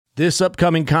This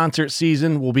upcoming concert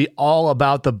season will be all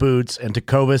about the boots, and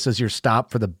Tecovas is your stop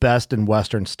for the best in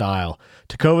Western style.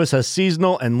 Tecovas has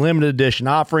seasonal and limited edition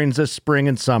offerings this spring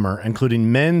and summer,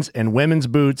 including men's and women's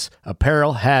boots,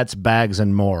 apparel, hats, bags,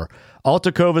 and more. All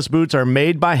Tecovas boots are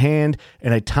made by hand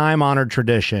in a time-honored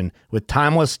tradition with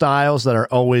timeless styles that are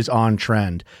always on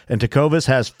trend. And Tecovas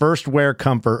has first wear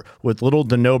comfort with little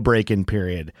to no break-in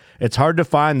period. It's hard to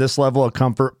find this level of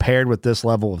comfort paired with this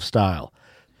level of style.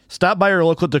 Stop by your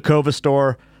local Tecovas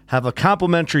store, have a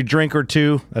complimentary drink or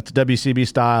two, that's WCB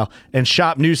style, and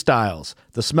shop new styles.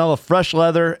 The smell of fresh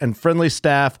leather and friendly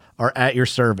staff are at your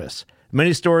service.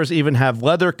 Many stores even have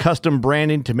leather custom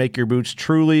branding to make your boots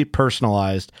truly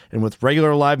personalized. And with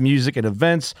regular live music and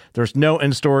events, there's no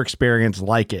in-store experience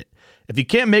like it. If you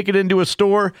can't make it into a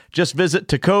store, just visit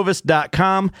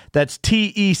tecovas.com. That's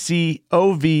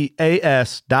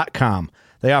TECOVAS.com.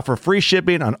 They offer free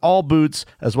shipping on all boots,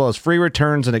 as well as free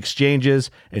returns and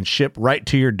exchanges, and ship right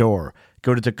to your door.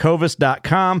 Go to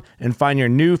tecovas.com and find your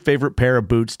new favorite pair of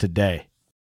boots today.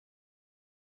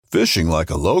 Fishing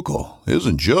like a local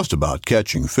isn't just about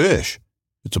catching fish.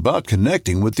 It's about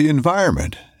connecting with the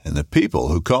environment and the people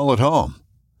who call it home.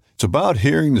 It's about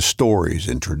hearing the stories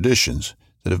and traditions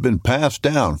that have been passed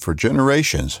down for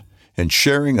generations and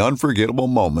sharing unforgettable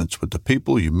moments with the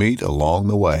people you meet along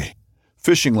the way.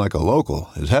 Fishing like a local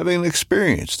is having an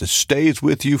experience that stays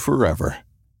with you forever.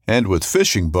 And with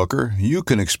Fishing Booker, you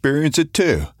can experience it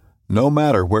too, no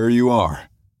matter where you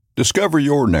are. Discover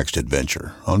your next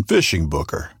adventure on Fishing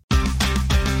Booker.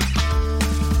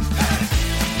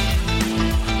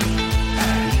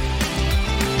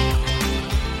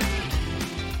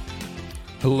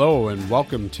 Hello and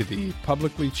welcome to the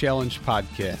Publicly Challenged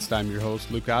Podcast. I'm your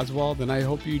host, Luke Oswald, and I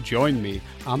hope you join me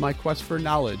on my quest for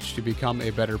knowledge to become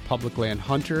a better public land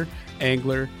hunter,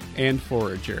 angler, and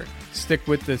forager. Stick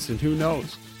with this and who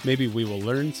knows, maybe we will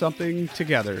learn something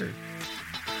together.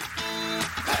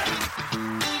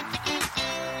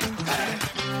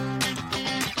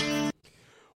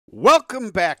 Welcome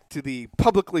back to the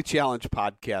Publicly Challenged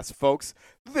Podcast, folks.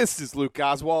 This is Luke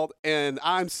Oswald, and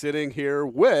I'm sitting here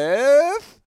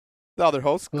with the other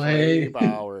host, Clay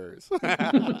Bowers.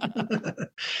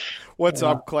 What's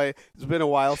up, Clay? It's been a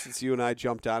while since you and I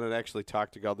jumped on and actually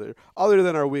talked together, other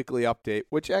than our weekly update,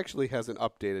 which actually hasn't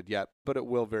updated yet, but it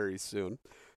will very soon.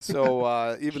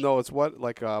 So even though it's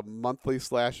like a monthly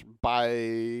 /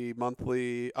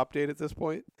 bi-monthly update at this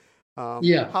point,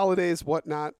 holidays,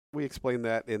 whatnot, we explain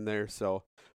that in there. So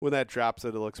when that drops,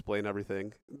 it'll explain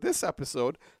everything. This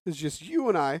episode is just you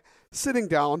and I sitting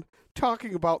down,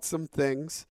 talking about some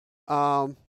things.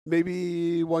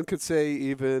 Maybe one could say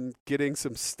even getting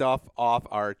some stuff off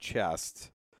our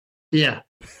chest. Yeah.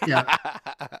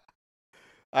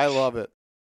 I love it.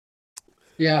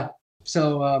 Yeah.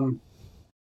 So,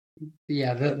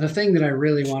 the thing that I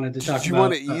really wanted to talk about. Do you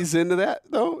want to ease into that,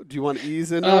 though? Do you want to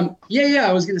ease into it? Yeah.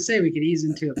 I was going to say we could ease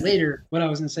into it later. What I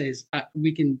was going to say is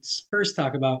we can first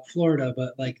talk about Florida,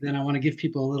 but then I want to give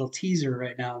people a little teaser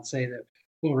right now and say that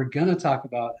what we're going to talk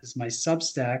about is my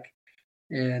Substack,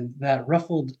 and that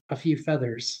ruffled a few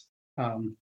feathers.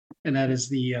 And that is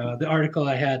the article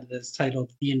I had that's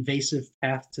titled "The Invasive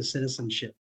Path to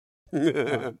Citizenship."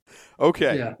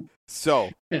 Okay. Yeah.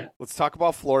 So let's talk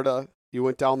about Florida. You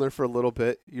went down there for a little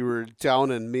bit. You were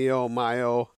down in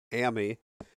Miami,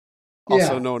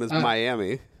 also known as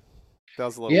Miami. That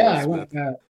was a little I went.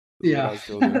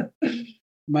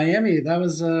 Miami. That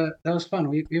was fun.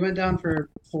 We went down for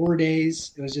 4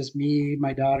 days. It was just me,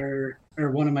 my daughter,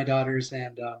 or one of my daughters,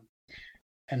 and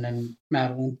then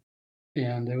Madeline.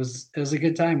 And it was a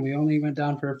good time. We only went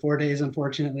down for 4 days.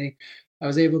 Unfortunately, I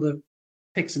was able to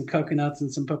pick some coconuts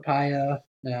and some papaya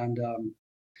and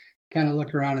kind of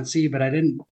look around and see, but I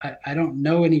don't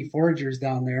know any foragers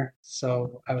down there,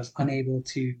 so I was unable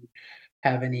to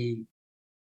have any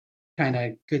kind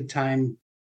of good time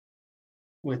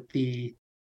with the.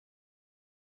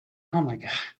 Oh my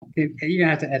God, you're gonna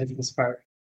have to edit this part.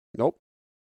 Nope.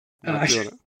 Not doing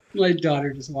it. My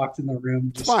daughter just walked in the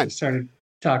room, just started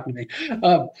talking to me.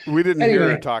 We didn't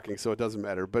hear her talking, so it doesn't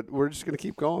matter. But we're just going to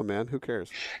keep going, man. Who cares?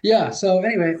 Yeah. So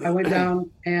anyway, I went down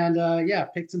and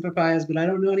picked some papayas, but I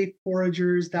don't know any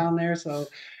foragers down there. So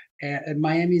and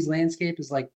Miami's landscape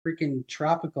is like freaking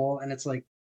tropical, and it's like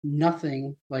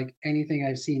nothing like anything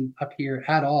I've seen up here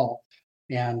at all.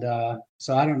 And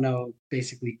so I don't know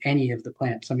basically any of the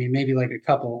plants. I mean, maybe like a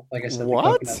couple, like I said. What?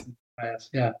 The coconuts and papayas.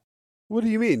 Yeah. What do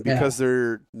you mean? Because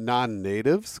they're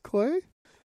non-natives, Clay?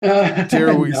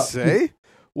 Dare we say?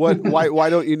 What? Why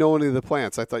don't you know any of the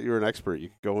plants? I thought you were an expert. You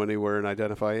could go anywhere and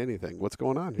identify anything. What's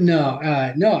going on here? No.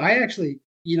 I actually,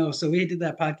 so we did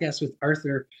that podcast with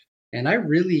Arthur, and I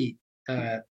really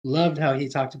loved how he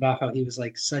talked about how he was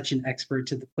like such an expert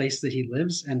to the place that he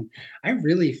lives, and I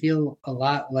really feel a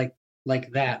lot like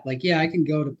that. Like, yeah, I can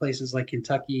go to places like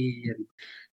Kentucky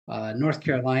and North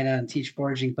Carolina and teach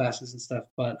foraging classes and stuff,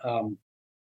 but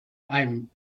I'm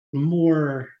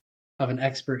more of an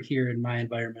expert here in my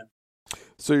environment.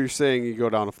 So you're saying you go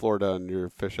down to Florida and you're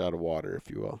fish out of water,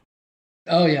 if you will.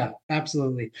 Oh yeah,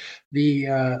 absolutely.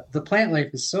 The plant life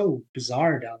is so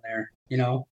bizarre down there, you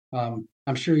know.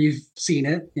 I'm sure you've seen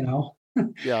it, you know.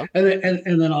 Yeah.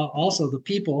 and then also the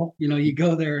people, you know, you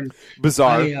go there and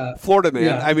bizarre. Florida, man.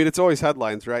 Yeah. I mean, it's always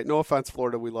headlines, right? No offense,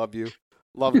 Florida, we love you.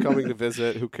 Love coming to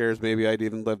visit. Who cares? Maybe I'd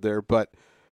even live there, but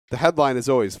the headline is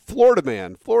always Florida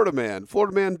man, Florida man,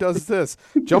 Florida man does this,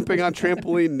 jumping on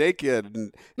trampoline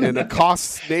naked and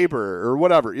accosts neighbor or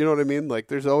whatever. You know what I mean? Like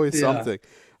there's always something,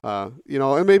 you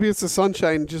know, and maybe it's the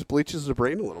sunshine just bleaches the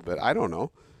brain a little bit. I don't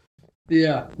know.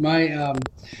 Yeah.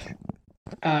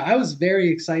 I was very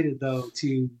excited though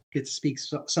to get to speak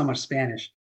so much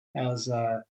Spanish.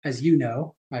 As you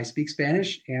know, I speak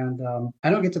Spanish, and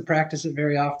I don't get to practice it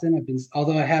very often.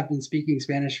 Although I have been speaking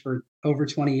Spanish for over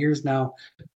 20 years now,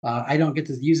 I don't get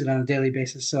to use it on a daily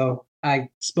basis. So I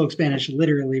spoke Spanish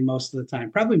literally most of the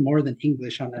time, probably more than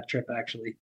English on that trip,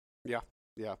 actually. Yeah,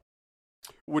 yeah.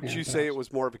 Would you say it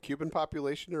was more of a Cuban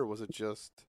population, or was it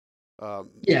just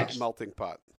melting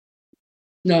pot?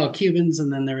 No, Cubans,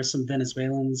 and then there was some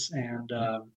Venezuelans, and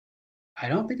I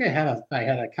don't think I had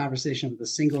a conversation with a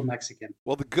single Mexican.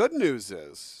 Well, the good news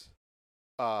is,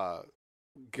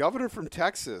 governor from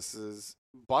Texas is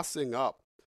bussing up,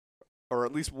 or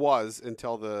at least was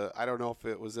until I don't know if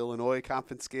it was Illinois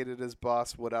confiscated his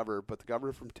bus, whatever, but the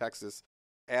governor from Texas,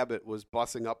 Abbott, was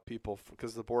bussing up people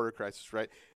because of the border crisis, right?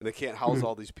 And they can't house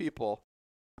all these people.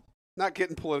 Not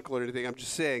getting political or anything. I'm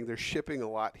just saying they're shipping a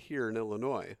lot here in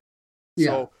Illinois. Yeah.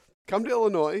 So come to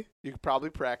Illinois. You could probably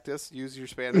practice, use your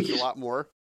Spanish a lot more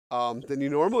than you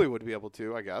normally would be able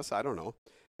to, I guess. I don't know.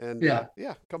 And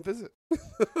come visit.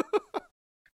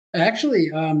 Actually,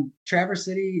 Traverse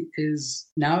City is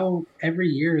now every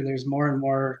year there's more and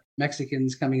more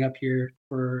Mexicans coming up here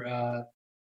for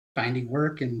finding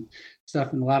work and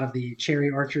stuff in a lot of the cherry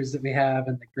orchards that we have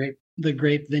and the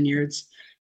grape vineyards.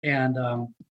 And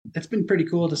it's been pretty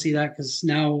cool to see that because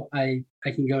now I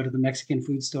can go to the Mexican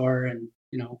food store and,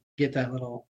 you know, get that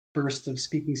little burst of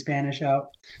speaking Spanish out.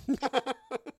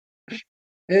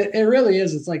 It really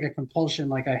is. It's like a compulsion.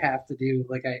 Like I have to do,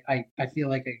 like I feel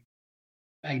like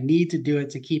I need to do it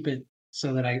to keep it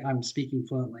so that I'm speaking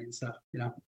fluently and stuff, you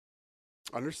know?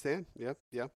 Understand.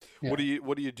 Yeah. What do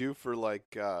you do for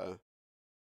like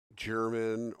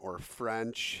German or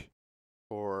French?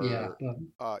 Or you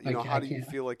know, how do you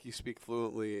feel like you speak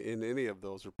fluently in any of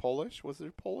those? Or Polish? Was there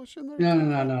Polish in there?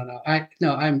 No.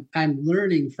 I'm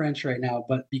learning French right now,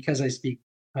 but because I speak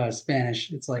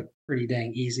Spanish, it's like pretty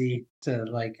dang easy to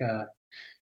like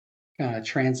kind of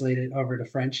translate it over to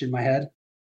French in my head.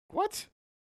 What?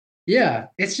 Yeah,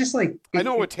 it's just like I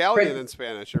know Italian and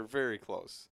Spanish are very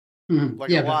close. Mm-hmm.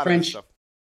 Like a lot French, of stuff.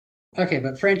 Okay,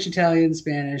 but French, Italian,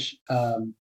 Spanish,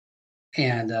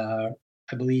 and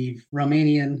I believe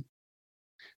Romanian,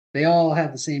 they all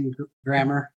have the same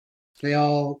grammar. They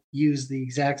all use the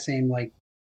exact same, like,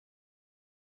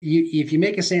 if you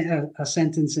make a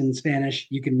sentence in Spanish,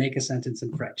 you can make a sentence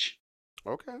in French.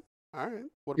 Okay. All right.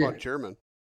 What about German?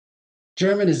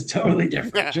 German is totally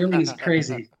different. German is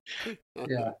crazy.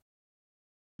 Yeah.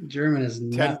 German is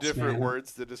nuts, 10 different man.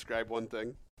 words to describe one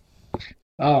thing.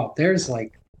 Oh, there's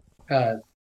like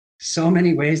so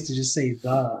many ways to just say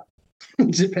the.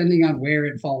 Depending on where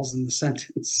it falls in the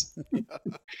sentence.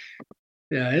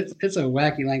 Yeah, it's a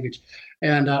wacky language.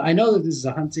 And I know that this is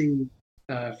a hunting,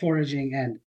 foraging,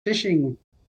 and fishing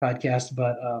podcast,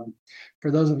 but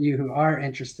for those of you who are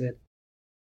interested,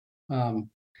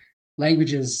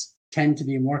 languages tend to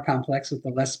be more complex with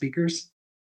the less speakers.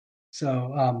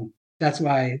 So that's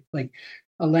why like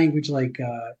a language like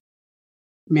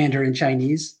Mandarin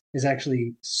Chinese is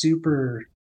actually super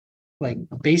like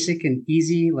basic and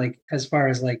easy, like as far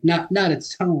as like not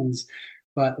its tones,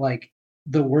 but like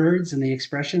the words and the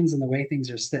expressions and the way things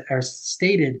are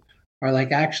stated are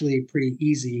like actually pretty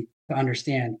easy to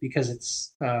understand because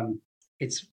it's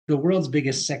the world's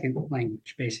biggest second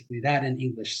language, basically, that and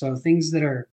English. So things that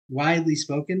are widely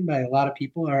spoken by a lot of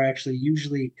people are actually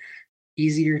usually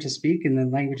easier to speak, and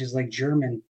then languages like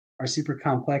German are super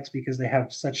complex because they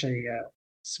have such a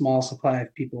small supply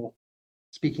of people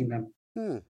speaking them.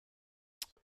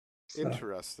 So,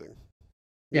 interesting.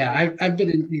 Yeah, I've been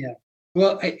in. Yeah,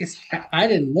 well, I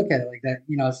didn't look at it like that.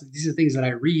 You know, these are things that I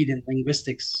read in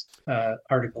linguistics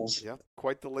articles. Yeah,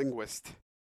 quite the linguist.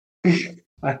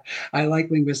 I like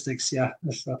linguistics. Yeah.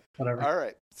 So, whatever. All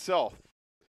right. So,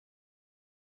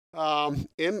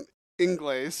 in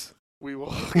English, we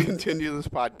will continue this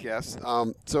podcast.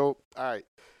 So, all right.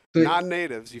 But,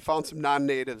 Non-natives. You found some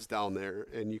non-natives down there,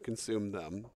 and you consumed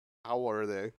them. How were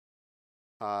they?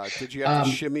 Did you have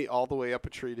to shimmy all the way up a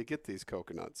tree to get these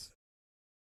coconuts?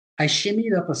 I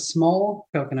shimmied up a small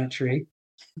coconut tree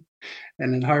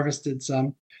and then harvested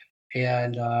some.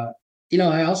 And,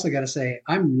 I also got to say,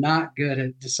 I'm not good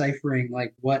at deciphering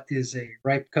like what is a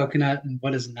ripe coconut and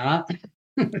what is not.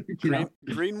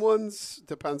 Green ones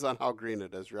depends on how green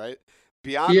it is, right?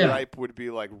 Beyond ripe would be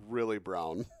like really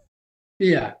brown.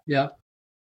 Yeah.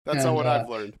 That's not what I've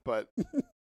learned, but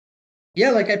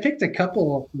yeah, like I picked a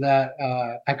couple that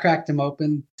I cracked them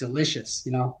open, delicious,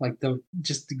 like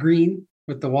just the green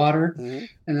with the water. Mm-hmm.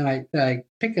 And then I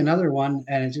picked another one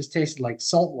and it just tasted like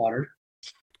salt water.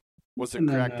 Was it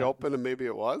cracked open and maybe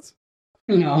it was?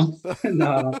 No, no,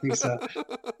 I don't think so.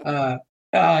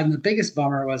 And the biggest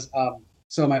bummer was,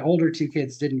 so my older two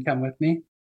kids didn't come with me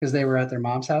because they were at their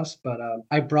mom's house, but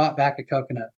I brought back a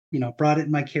coconut, brought it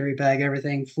in my carry bag,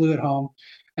 everything, flew it home.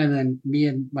 And then me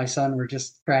and my son were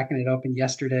just cracking it open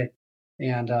yesterday.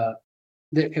 And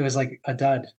it was like a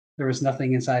dud. There was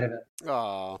nothing inside of it.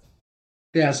 Oh.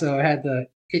 Yeah, so it had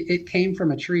it came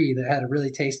from a tree that had a really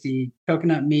tasty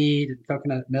coconut mead and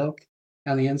coconut milk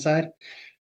on the inside.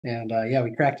 And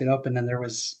we cracked it open and there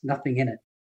was nothing in it.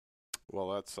 Well,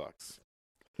 that sucks.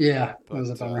 Yeah, it was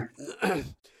a bummer.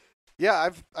 Yeah,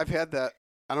 I've had that.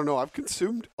 I don't know. I've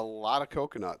consumed a lot of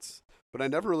coconuts, but I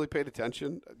never really paid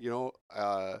attention.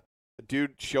 A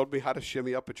dude showed me how to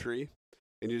shimmy up a tree,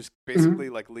 and you just basically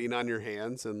like lean on your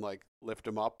hands and like lift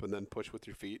them up and then push with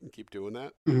your feet and keep doing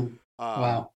that. Mm-hmm.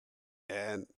 Wow.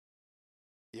 And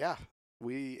yeah,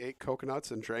 we ate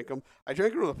coconuts and drank them. I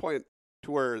drank them to the point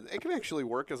to where it can actually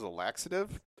work as a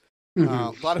laxative.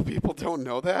 A lot of people don't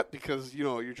know that because,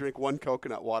 you drink one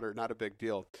coconut water, not a big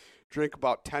deal. Drink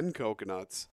about 10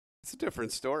 coconuts. It's a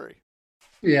different story.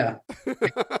 Yeah.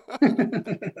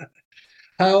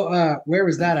 Where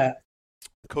was that at?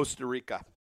 Costa Rica.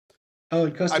 Oh,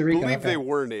 in Costa Rica. I believe they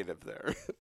were native there.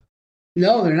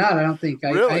 No, they're not. I don't think.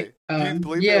 Really? Do you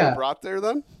believe they were brought there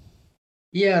then?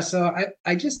 Yeah. So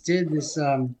I just did this.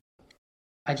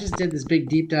 I just did this big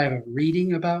deep dive of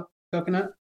reading about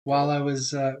coconut while I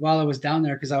was down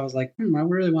there because I was like, I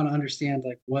really want to understand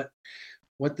like what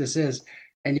this is.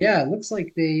 And yeah, it looks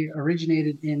like they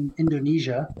originated in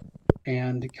Indonesia,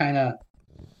 and kind of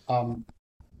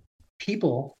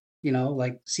people,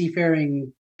 like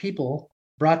seafaring people,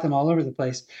 brought them all over the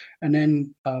place. And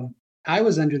then I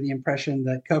was under the impression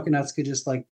that coconuts could just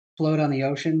like float on the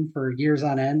ocean for years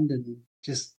on end and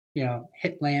just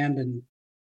hit land and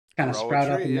kind of sprout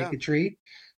up and make a tree.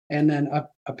 And then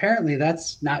apparently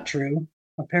that's not true.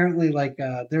 Apparently, like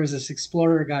there was this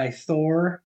explorer guy,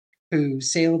 Thor, who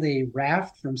sailed a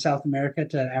raft from South America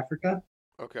to Africa.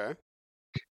 Okay.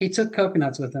 He took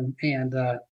coconuts with him, and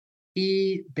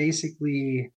he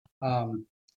basically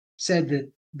said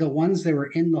that the ones that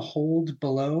were in the hold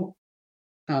below,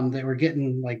 that were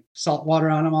getting like salt water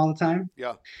on them all the time.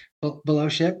 Yeah. Below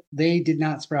ship, they did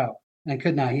not sprout and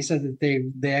could not. He said that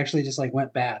they actually just like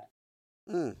went bad.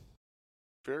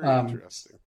 Very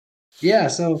interesting. Yeah.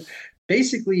 So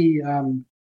basically,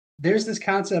 there's this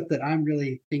concept that I'm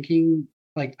really thinking,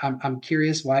 like I'm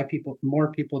curious why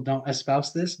more people don't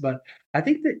espouse this, but I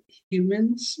think that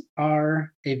humans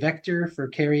are a vector for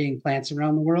carrying plants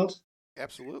around the world.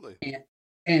 Absolutely.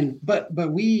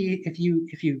 But we, if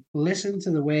you listen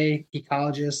to the way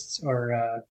ecologists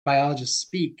or biologists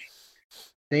speak,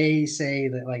 they say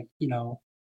that like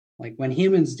when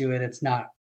humans do it, it's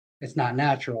not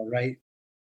natural, right?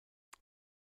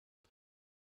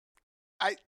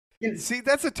 See,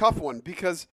 that's a tough one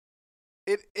because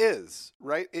it is,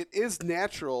 right? It is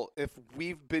natural if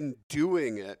we've been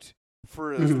doing it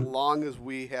for as long as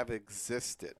we have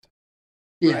existed,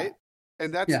 right?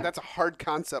 And that's a hard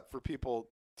concept for people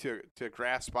to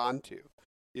grasp onto,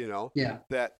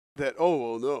 that oh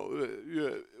well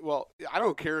no, well I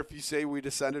don't care if you say we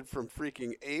descended from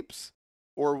freaking apes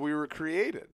or we were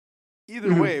created.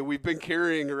 Either way, we've been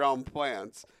carrying around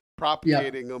plants,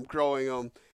 propagating them, growing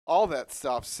them, all that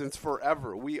stuff since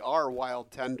forever. We are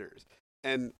wild tenders.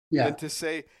 And to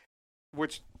say,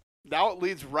 which now it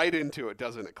leads right into it,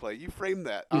 doesn't it, Clay? You framed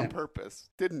that on purpose,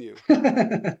 didn't you?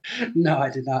 No, I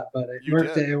did not, but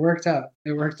it worked out.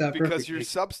 It worked out because perfectly. Your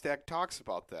Substack talks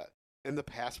about that. And the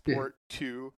passport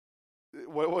to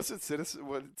what was it?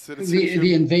 Citizenship?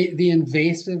 The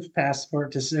invasive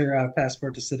passport to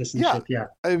citizenship. Yeah.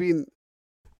 I mean,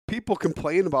 people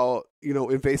complain about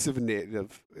invasive and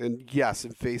native, and yes,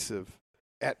 invasive.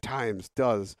 at times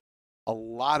does a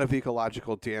lot of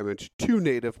ecological damage to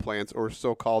native plants or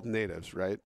so-called natives,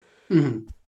 right? Mm-hmm.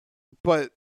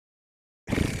 But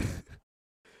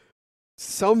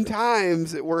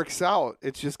sometimes it works out.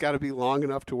 It's just got to be long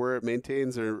enough to where it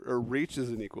maintains or reaches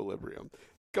an equilibrium.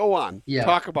 Go on. Yeah.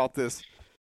 Talk about this.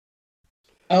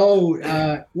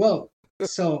 Oh, well,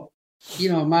 so,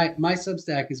 my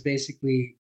Substack is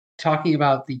basically talking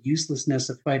about the uselessness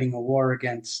of fighting a war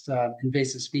against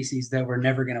invasive species that we're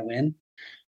never going to win.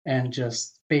 And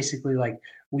just basically like,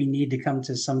 we need to come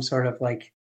to some sort of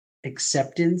like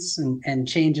acceptance and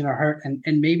change in our heart.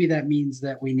 And maybe that means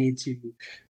that we need to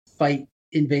fight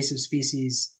invasive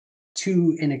species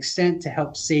to an extent to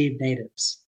help save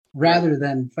natives rather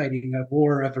than fighting a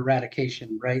war of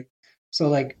eradication, right? So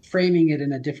like framing it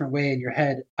in a different way in your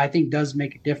head, I think does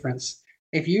make a difference.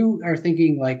 If you are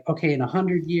thinking like, okay, in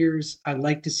 100 years, I'd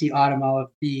like to see autumn olive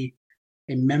be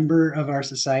a member of our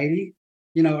society,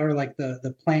 or like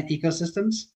the plant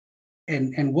ecosystems,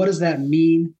 and what does that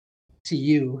mean to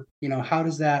you? How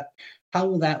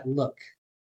will that look?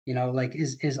 Like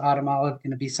is autumn olive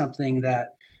going to be something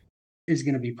that is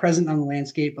going to be present on the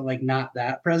landscape, but like not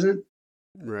that present,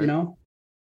 right?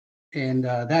 And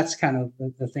that's kind of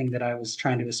the thing that I was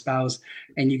trying to espouse.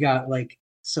 And you got like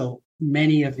so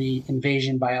many of the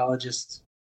invasion biologists,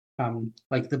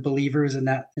 like the believers in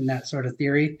that sort of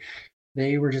theory,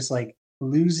 they were just like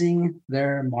losing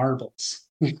their marbles.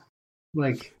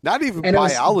 Like not even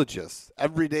biologists,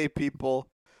 everyday people,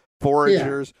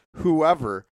 foragers,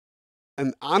 whoever.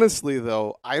 And honestly,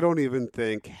 though, I don't even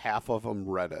think half of them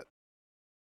read it.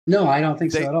 No, I don't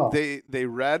think so at all. They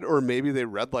read, or maybe they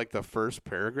read like the first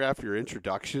paragraph, your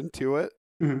introduction to it,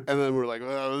 and then we're like,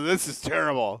 "Oh, this is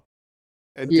terrible,"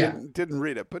 and didn't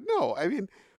read it. But no, I mean,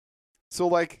 so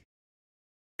like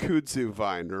kudzu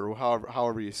vine, or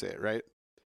however you say it, right?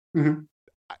 Mm-hmm.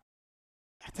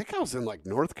 I think I was in like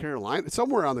North Carolina,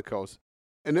 somewhere on the coast,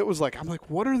 and it was like, I'm like,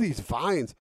 what are these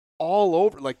vines all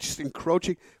over, like just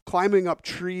encroaching, climbing up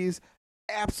trees,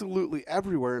 absolutely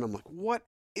everywhere, and I'm like, what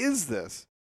is this?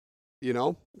 It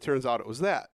turns out it was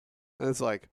that. And it's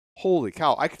like, holy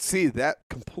cow, I could see that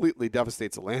completely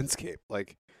devastates the landscape.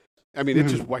 Like, I mean, it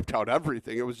just wiped out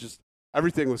everything. It was just,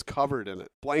 everything was covered in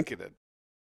it, blanketed.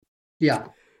 Yeah.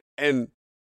 And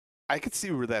I could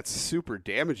see where that's super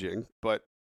damaging, but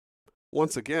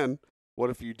once again,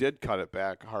 what if you did cut it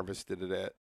back, harvested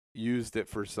it, used it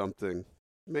for something?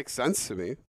 It makes sense to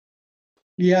me.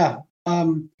 Yeah.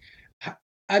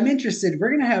 I'm interested. We're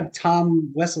going to have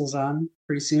Tom Wessels on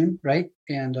pretty soon, right?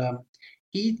 And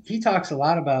he talks a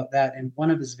lot about that. And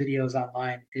one of his videos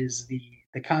online is the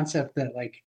concept that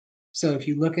like, so if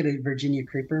you look at a Virginia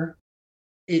creeper,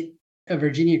 a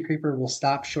Virginia creeper will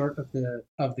stop short of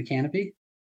the canopy.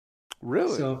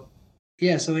 Really? So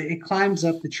yeah, so it climbs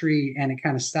up the tree and it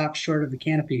kind of stops short of the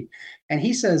canopy. And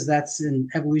he says that's an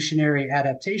evolutionary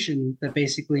adaptation that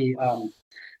basically,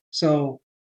 so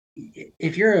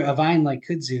if you're a vine like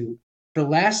kudzu, the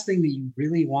last thing that you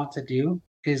really want to do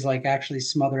is like actually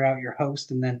smother out your host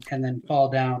and then fall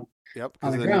down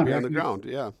on the ground. On the ground,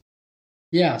 yeah.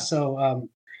 Yeah, so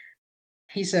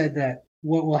he said that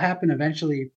what will happen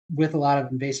eventually with a lot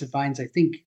of invasive vines, I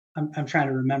think I'm trying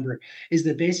to remember, is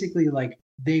that basically like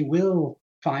they will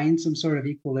find some sort of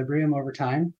equilibrium over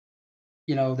time.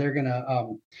 They're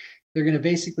gonna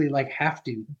basically like have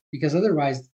to, because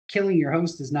otherwise killing your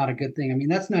host is not a good thing. I mean,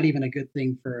 that's not even a good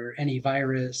thing for any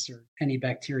virus or any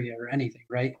bacteria or anything,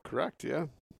 right? Correct, yeah.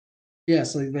 Yeah,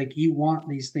 so like you want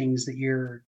these things that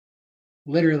you're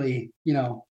literally,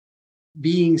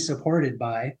 being supported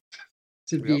by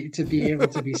to be able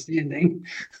to be standing.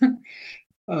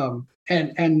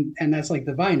 And that's like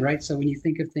the vine, right? So when you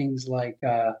think of things like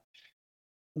the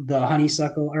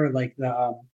honeysuckle or like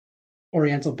the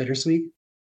oriental bittersweet,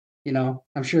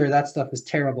 I'm sure that stuff is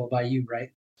terrible by you,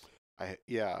 right?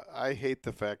 I hate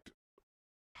the fact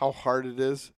how hard it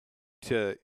is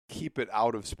to keep it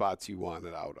out of spots you want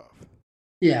it out of.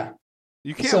 Yeah.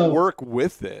 You can't work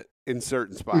with it in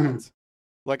certain spots. Mm-hmm.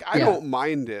 Like, I don't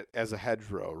mind it as a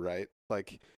hedgerow, right?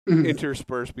 Like,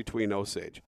 interspersed between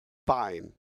osage.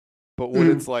 Fine. But when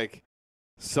it's like,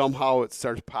 somehow it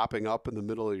starts popping up in the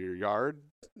middle of your yard,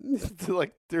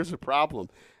 like, there's a problem.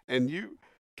 And you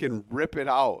can rip it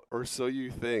out, or so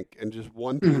you think, and just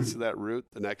one piece of that root,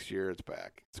 the next year it's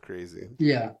back. It's crazy.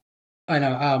 Yeah. I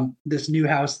know. This new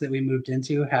house that we moved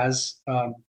into has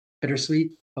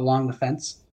bittersweet along the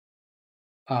fence.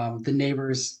 The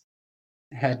neighbors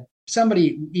had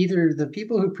somebody, either the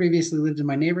people who previously lived in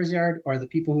my neighbor's yard or the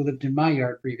people who lived in my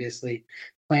yard previously,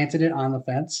 planted it on the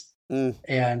fence.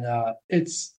 And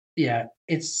it's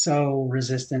so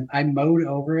resistant. I mowed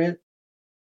over it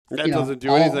That doesn't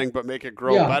do anything but make it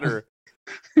grow better.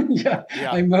 Yeah.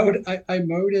 I mowed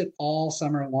it all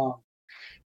summer long,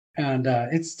 and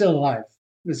it's still alive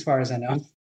as far as I know.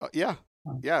 Yeah,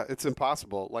 it's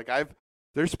impossible. Like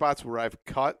there's spots where I've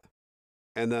cut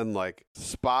and then like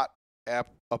spot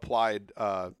applied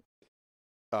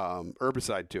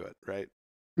herbicide to it, right?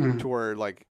 Mm. To where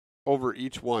like over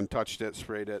each one, touched it,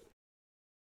 sprayed it,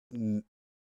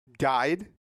 died,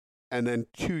 and then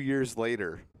 2 years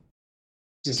later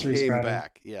just came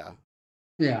back. Yeah.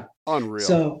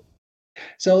 Unreal.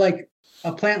 So like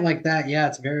a plant like that,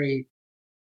 it's very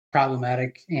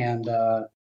problematic and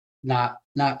not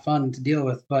fun to deal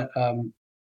with. But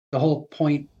the whole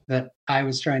point that I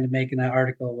was trying to make in that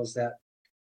article was that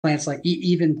plants like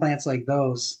even plants like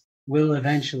those will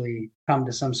eventually come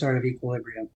to some sort of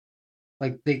equilibrium.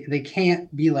 Like they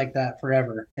can't be like that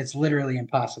forever. It's literally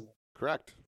impossible.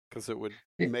 Correct, because it would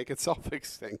make itself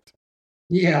extinct.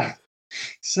 Yeah.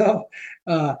 So,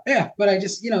 but I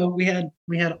just, we had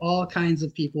all kinds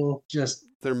of people just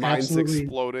their minds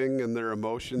exploding and their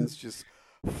emotions just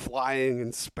flying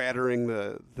and spattering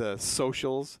the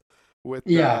socials with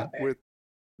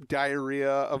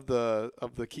diarrhea of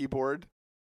the keyboard.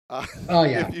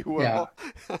 If you will.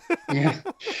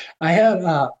 I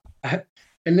had,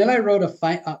 and then I wrote a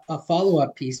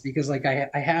follow-up piece because like I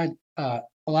had a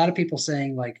lot of people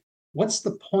saying like, what's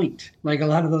the point? Like a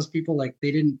lot of those people, like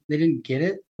they didn't get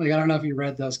it. Like, I don't know if you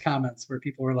read those comments where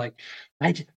people were like,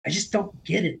 I just don't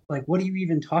get it. Like, what are you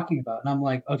even talking about? And I'm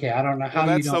like, okay, I don't know how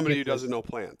that's you don't somebody get who this. doesn't know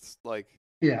plants. Like,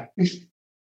 yeah.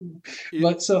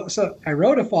 But so I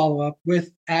wrote a follow-up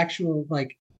with actual,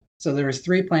 like, so there was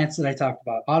 3 plants that I talked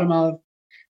about: autumn olive,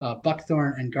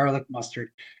 buckthorn, and garlic mustard,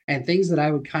 and things that I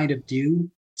would kind of do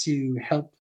to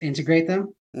help integrate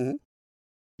them. Mm-hmm.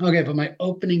 Okay, but my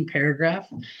opening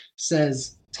paragraph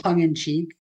says,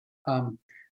 tongue-in-cheek,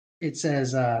 it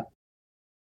says,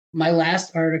 my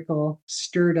last article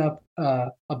stirred up a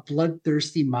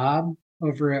bloodthirsty mob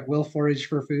over at Will Forage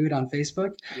for Food on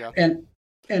Facebook. Yeah. And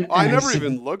I never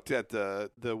even looked at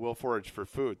the Will Forage for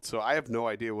Food, so I have no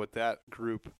idea what that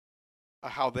group,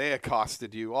 how they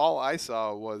accosted you. All I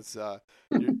saw was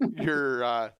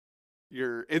your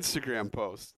Instagram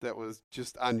post that was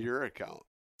just on your account.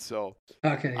 So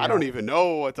I don't even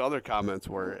know what the other comments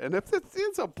were. And if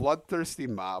it's a bloodthirsty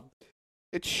mob,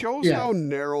 it shows how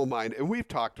narrow-minded, and we've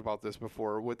talked about this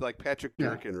before with like Patrick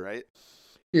Durkin, right?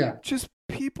 Yeah. Just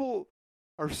people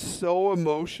are so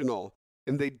emotional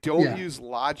and they don't use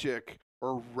logic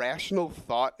or rational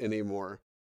thought anymore.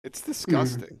 It's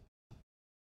disgusting.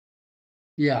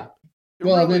 Yeah. It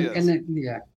really is.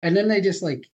 And then they just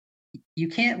like, you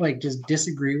can't like just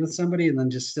disagree with somebody and then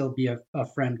just still be a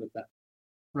friend with them.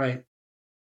 Right.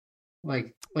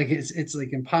 Like it's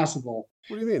like impossible.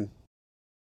 What do you mean?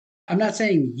 I'm not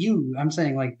saying you, I'm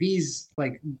saying like these,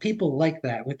 like people like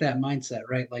that with that mindset,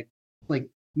 right? Like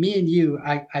me and you,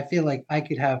 I feel like I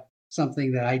could have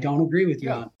something that I don't agree with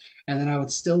you on, and then I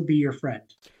would still be your friend.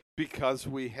 Because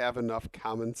we have enough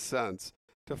common sense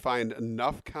to find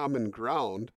enough common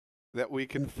ground that we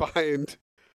can find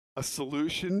a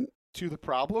solution to the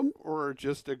problem, or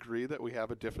just agree that we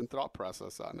have a different thought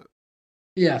process on it.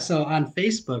 Yeah. So on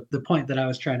Facebook, the point that I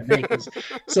was trying to make is,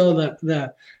 so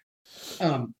that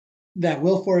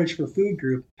Will Forage for Food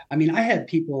group, I mean, I had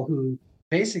people who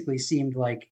basically seemed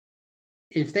like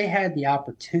if they had the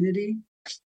opportunity,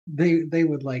 they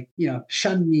would like,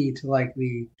 shun me to like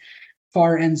the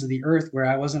far ends of the earth where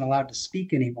I wasn't allowed to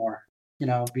speak anymore,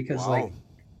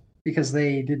 because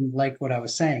they didn't like what I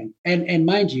was saying. And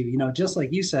mind you, just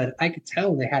like you said, I could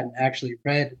tell they hadn't actually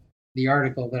read the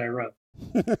article that I wrote.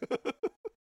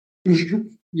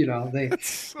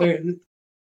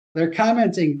 They're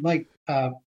commenting like,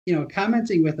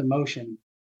 commenting with emotion,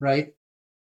 right?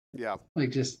 Yeah.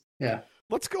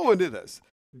 Let's go into this.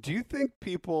 Do you think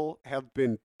people have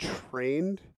been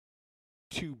trained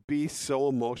to be so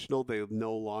emotional they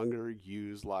no longer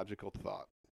use logical thought?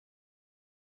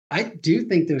 I do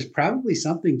think there's probably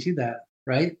something to that,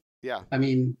 right? Yeah. I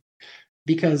mean,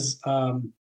 because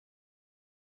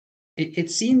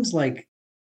it seems like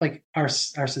our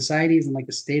society is in like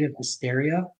a state of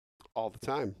hysteria all the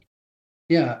time.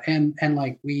 Yeah, and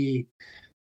like we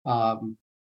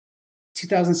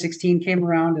 2016 came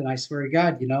around, and I swear to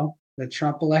God, the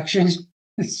Trump election,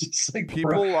 it's just like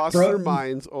people lost their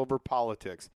minds over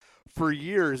politics. For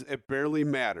years, it barely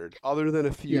mattered, other than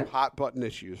a few hot button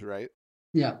issues, right?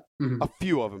 Yeah. Mm-hmm. A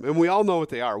few of them. And we all know what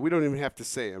they are. We don't even have to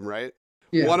say them, right?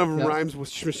 Yeah, one of them rhymes with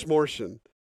schmortion.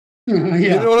 You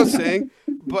know what I'm saying?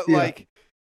 But like,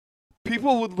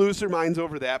 people would lose their minds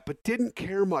over that, but didn't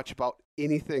care much about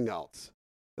anything else.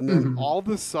 And then all of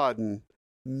a sudden,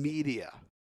 media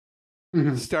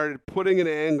started putting an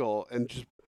angle and just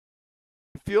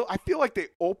I feel like they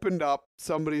opened up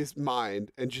somebody's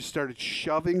mind and just started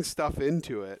shoving stuff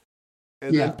into it,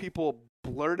 and then people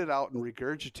blurt it out and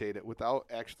regurgitate it without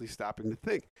actually stopping to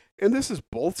think. And this is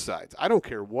both sides. I don't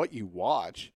care what you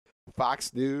watch,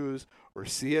 Fox News or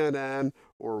CNN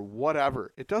or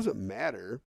whatever. It doesn't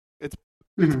matter. It's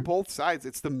both sides.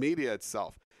 It's the media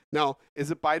itself. Now,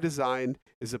 is it by design?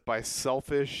 Is it by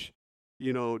selfish,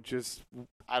 just,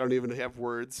 I don't even have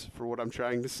words for what I'm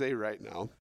trying to say right now.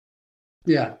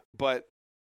 Yeah. But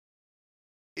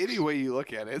any way you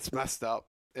look at it, it's messed up.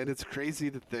 And it's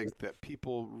crazy to think that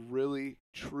people really,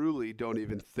 truly don't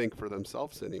even think for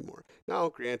themselves anymore. Now,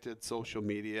 granted, social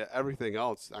media, everything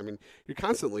else, I mean, you're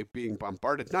constantly being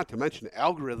bombarded, not to mention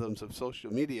algorithms of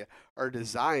social media are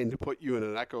designed to put you in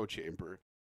an echo chamber.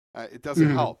 It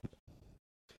doesn't help.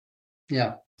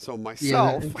 Yeah. So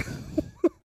myself,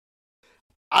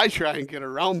 I try and get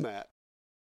around that.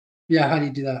 Yeah, how do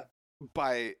you do that?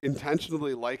 By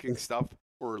intentionally liking stuff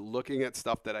or looking at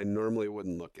stuff that I normally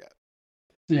wouldn't look at.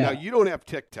 Yeah. Now, you don't have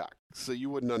TikTok, so you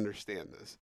wouldn't understand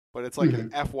this. But it's like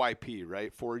an FYP,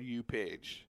 right? For You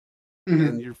page.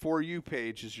 And your For You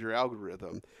page is your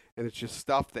algorithm. And it's just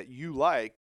stuff that you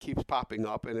like keeps popping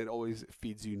up, and it always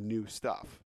feeds you new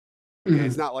stuff. Okay?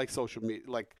 It's not like social media,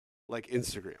 like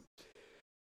Instagram.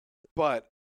 But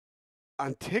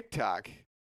on TikTok,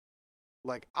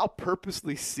 like, I'll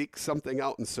purposely seek something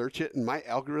out and search it, and my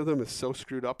algorithm is so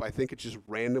screwed up, I think it just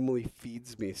randomly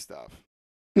feeds me stuff.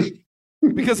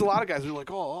 Because a lot of guys are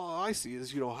like, all I see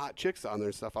is, hot chicks on there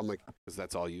and stuff. I'm like, because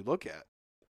that's all you look at.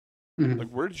 Like,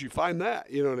 where did you find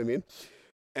that? You know what I mean?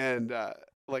 And,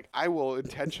 I will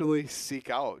intentionally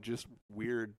seek out just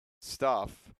weird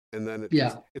stuff. And then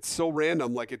it's so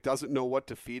random, like, it doesn't know what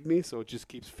to feed me, so it just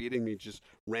keeps feeding me just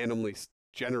randomly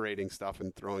generating stuff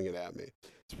and throwing it at me.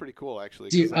 It's pretty cool, actually,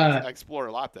 because I explore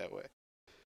a lot that way.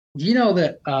 Do you know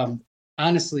that,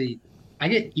 honestly, I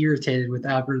get irritated with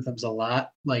algorithms a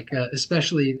lot,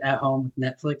 especially at home with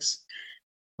Netflix.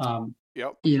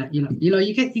 Yep.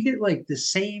 You get like the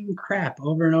same crap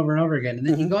over and over and over again, and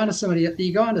then you go onto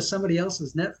somebody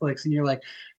else's Netflix, and you're like,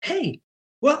 hey,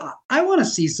 well, I want to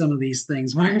see some of these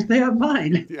things. Why aren't they on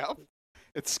mine? Yeah,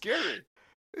 it's scary.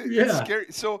 It's scary.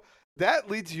 So that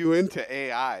leads you into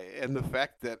AI and the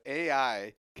fact that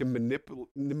AI can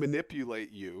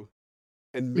manipulate you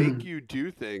and make you do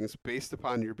things based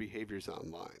upon your behaviors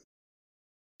online.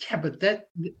 Yeah, but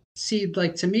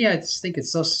to me, I just think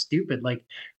it's so stupid.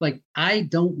 I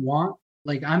don't want,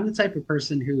 I'm the type of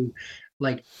person who,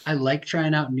 I like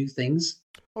trying out new things.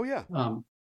 Oh yeah.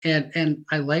 And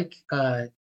I like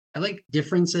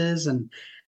differences, and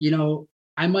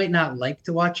I might not like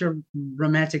to watch a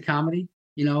romantic comedy.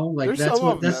 There's that's some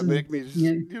what of them that make me.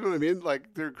 You know what I mean?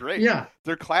 Like, they're great. Yeah,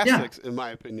 they're classics in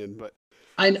my opinion. But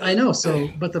I know. So,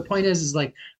 but the point is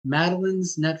like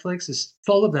Madeline's Netflix is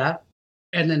full of that,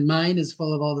 and then mine is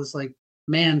full of all this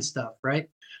man stuff, right?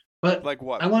 But like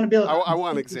what? I want to be able. I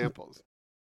want examples.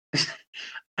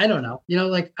 I don't know.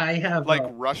 I have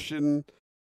Russian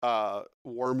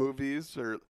war movies,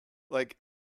 or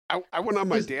I went on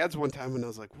my dad's one time and I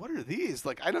was like, what are these?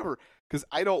 Because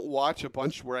I don't watch a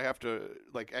bunch where I have to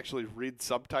actually read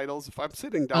subtitles. If I'm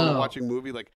sitting down and watching a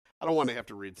movie, I don't want to have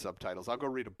to read subtitles. I'll go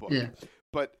read a book. Yeah.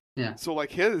 But so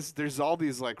there's all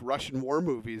these Russian war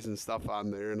movies and stuff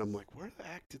on there, and I'm like, where the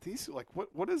heck did these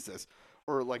what is this?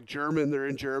 Or German, they're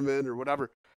in German or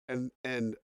whatever. And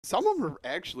some of them are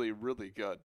actually really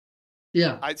good.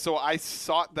 Yeah. So I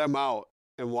sought them out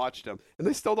and watched them. And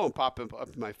they still don't pop up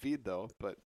in my feed though,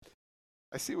 but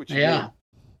I see what you mean.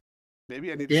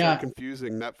 Maybe I need to start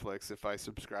confusing Netflix if I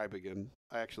subscribe again.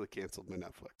 I actually canceled my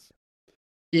Netflix.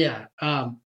 Yeah.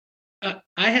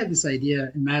 I had this idea,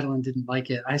 and Madeline didn't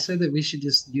like it. I said that we should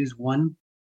just use one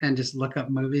and just look up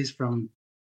movies from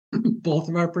both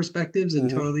of our perspectives and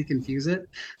totally confuse it.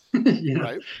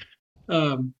 Right.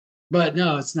 But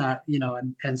no, it's not,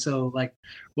 and so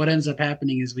what ends up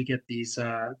happening is we get these,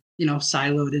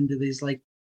 siloed into these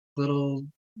little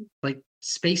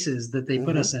spaces that they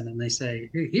put us in, and they say,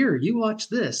 hey, here, you watch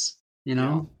this,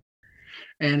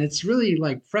 And it's really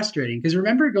frustrating, because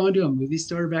remember going to a movie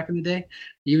store back in the day?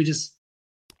 You would just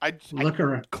look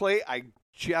around. Clay, I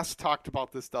just talked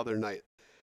about this the other night.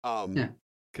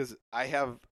 Because I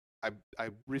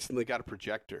recently got a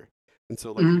projector, and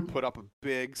so you put up a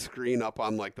big screen up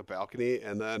on the balcony,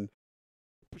 and then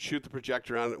shoot the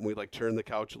projector on it, and we turn the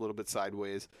couch a little bit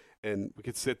sideways, and we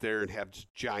could sit there and have this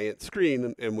giant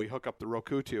screen, and we hook up the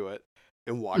Roku to it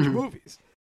and watch movies.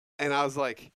 And I was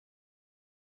like,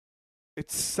 it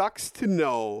sucks to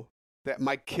know that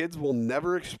my kids will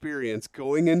never experience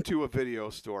going into a video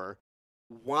store,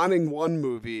 wanting one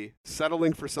movie,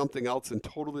 settling for something else, and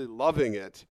totally loving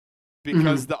it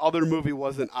because the other movie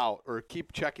wasn't out, or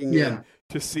keep checking in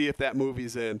to see if that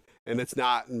movie's in, and it's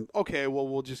not, and okay, well,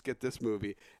 we'll just get this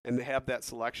movie, and have that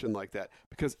selection like that,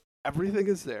 because everything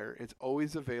is there, it's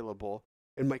always available,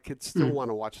 and my kids still want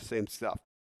to watch the same stuff.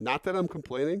 Not that I'm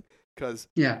complaining, because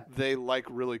they like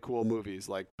really cool movies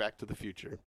like Back to the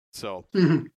Future. So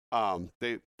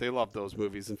they love those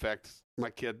movies. In fact, my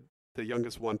kid, the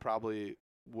youngest one, probably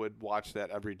would watch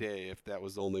that every day. If that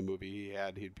was the only movie he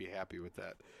had, he'd be happy with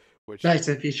that. Which, Back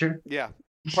to the Future? Yeah.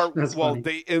 That's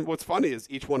funny. And what's funny is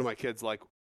each one of my kids like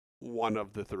one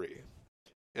of the three.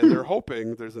 And they're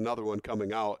hoping there's another one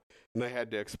coming out. And I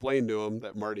had to explain to them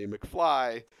that Marty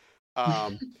McFly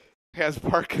has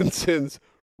Parkinson's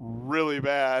really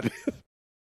bad.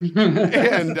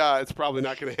 And it's probably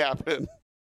not going to happen.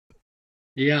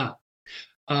 Yeah.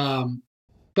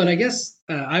 But I guess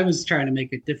I was trying to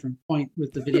make a different point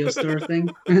with the video store thing.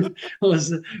 was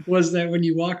that when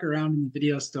you walk around in the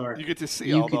video store, you get to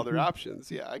see all the other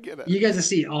options. Yeah, I get it. You get to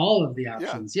see all of the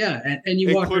options. Yeah, and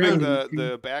you walk around, including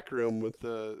the back room with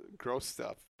the gross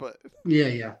stuff. But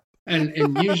yeah, and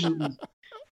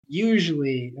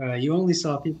usually you only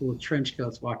saw people with trench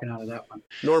coats walking out of that one.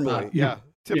 Normally,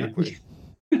 typically,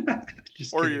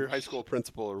 or your high school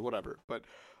principal or whatever. But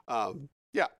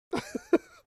yeah.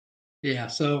 Yeah,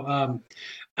 so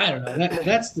I don't know.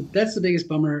 That's the biggest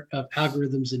bummer of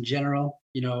algorithms in general,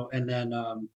 And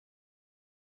then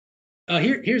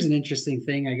here's an interesting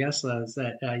thing, I guess, is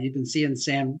that you've been seeing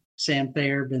Sam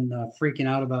Thayer been freaking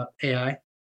out about AI.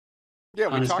 Yeah,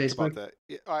 we talked about that.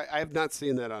 I have not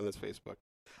seen that on his Facebook.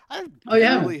 I've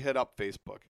barely hit up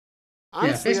Facebook.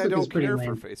 Honestly, I don't care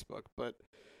for Facebook, but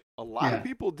a lot of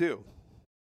people do,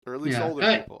 or at least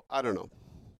older people. I don't know.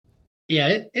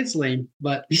 Yeah, it's lame,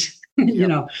 but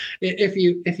if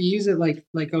you use it like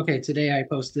okay, today I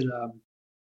posted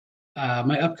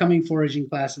my upcoming foraging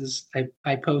classes.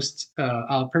 I post.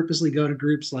 I'll purposely go to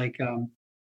groups like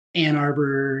Ann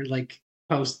Arbor,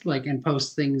 post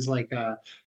things like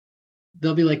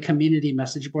there'll be like community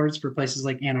message boards for places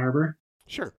like Ann Arbor.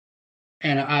 Sure.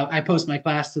 And I post my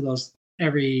class to those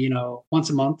every once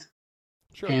a month.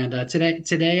 Sure. And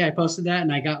today I posted that,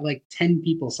 and I got like 10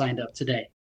 people signed up today.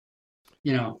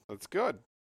 That's good.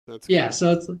 That's good. Yeah.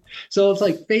 So it's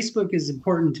like Facebook is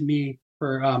important to me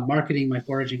for marketing my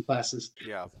foraging classes.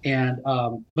 Yeah. And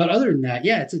but other than that,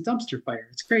 it's a dumpster fire.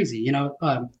 It's crazy.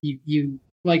 You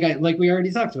like we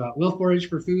already talked about. Will Forage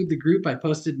for Food, the group. I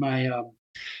posted my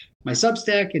my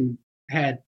Substack and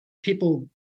had people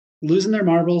losing their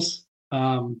marbles.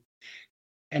 And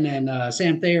then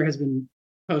Sam Thayer has been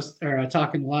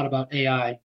talking a lot about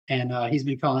AI, and he's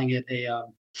been calling it a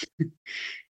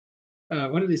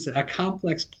what did he say? A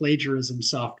complex plagiarism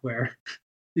software.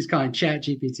 He's calling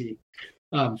ChatGPT.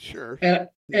 Sure.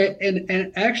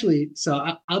 And actually,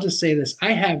 so I'll just say this: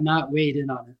 I have not weighed in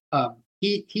on it.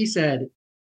 He said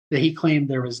that he claimed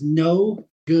there was no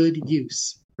good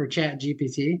use for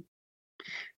ChatGPT,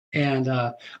 and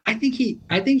I think he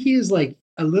is like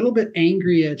a little bit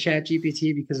angry at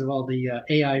ChatGPT because of all the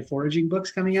AI foraging books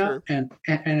coming out and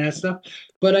that stuff.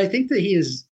 But I think that he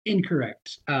is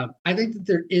incorrect. I think that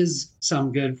there is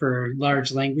some good for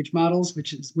large language models,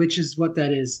 which is what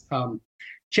that is.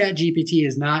 ChatGPT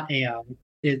is not AI.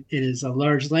 It is a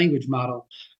large language model,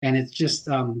 and it's just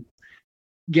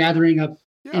gathering up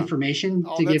information to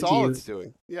give to you. That's all it's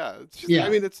doing. Yeah, it's just, I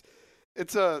mean, it's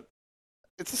a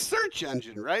search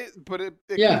engine, right? But it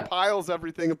compiles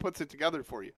everything and puts it together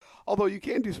for you. Although you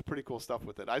can do some pretty cool stuff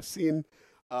with it. I've seen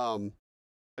a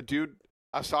dude.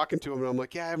 I was talking to him, and I'm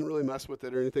like, I haven't really messed with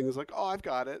it or anything. He's like, I've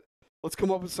got it. Let's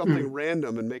come up with something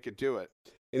random and make it do it.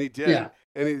 And he did. Yeah.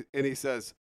 And he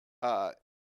says,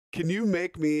 can you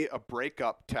make me a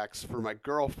breakup text for my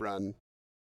girlfriend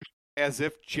as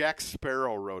if Jack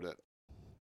Sparrow wrote it?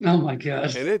 Oh, my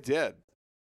gosh. And it did.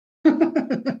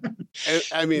 And,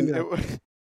 I mean,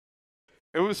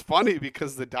 it was funny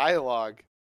because the dialogue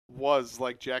was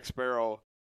like Jack Sparrow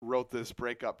wrote this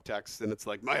breakup text, and it's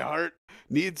like, my heart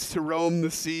needs to roam the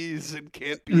seas and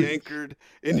can't be anchored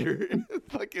in your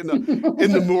like in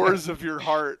the moors of your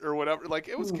heart or whatever. Like,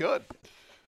 it was good.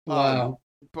 Wow.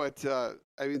 But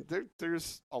I mean,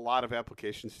 there's a lot of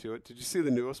applications to it. Did you see the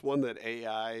newest one that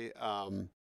AI I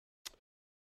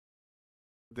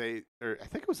think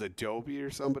it was Adobe or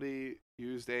somebody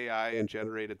used AI and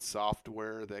generated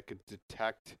software that could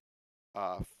detect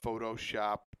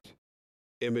photoshopped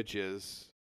images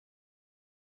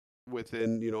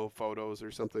within photos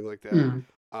or something like that.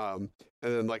 And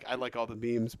then like I like all the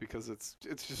memes because it's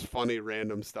just funny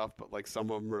random stuff, but like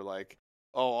some of them are like,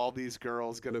 all these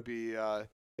girls gonna be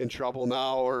in trouble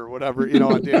now or whatever,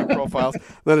 on dating profiles.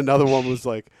 Then another one was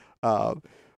like, what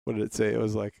did it say? It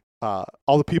was like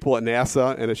all the people at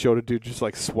NASA, and it showed a dude just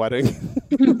like sweating.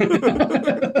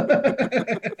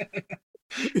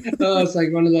 Oh, it's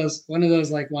like one of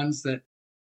those like ones that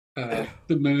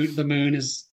the moon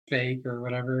is fake or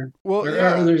whatever. Well,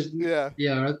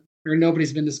 or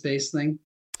nobody's been to space thing.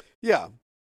 Yeah.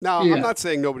 Now, I'm not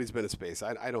saying nobody's been to space.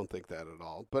 I don't think that at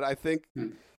all. But I think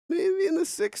maybe in the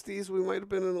 60s we might have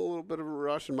been in a little bit of a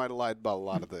rush and might have lied about a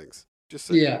lot of things. Just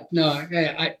saying. Yeah. No,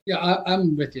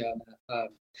 I'm with you on that.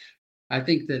 I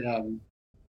think that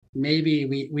maybe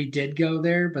we did go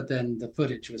there, but then the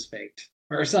footage was faked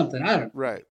or something. I don't know.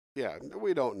 Right. Yeah.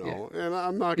 We don't know. Yeah. And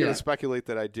I'm not going to speculate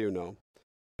that I do know.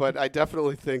 But I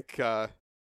definitely think,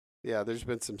 there's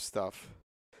been some stuff.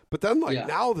 But then,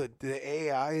 now the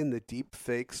AI and the deep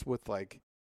fakes with, like,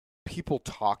 people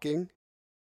talking.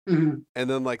 Mm-hmm. And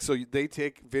then, so they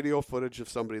take video footage of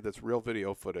somebody that's real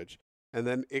video footage. And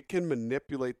then it can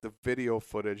manipulate the video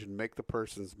footage and make the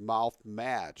person's mouth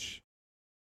match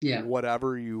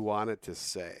whatever you want it to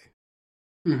say.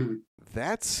 Mm-hmm.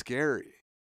 That's scary.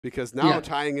 Because now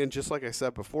tying in, just like I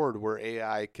said before, to where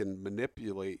AI can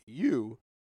manipulate you,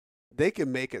 they can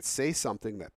make it say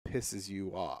something that pisses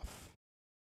you off.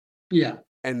 Yeah.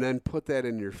 And then put that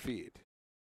in your feed.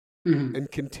 Mm-hmm. And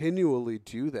continually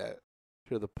do that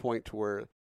to the point to where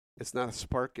it's not a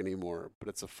spark anymore, but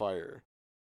it's a fire.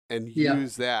 And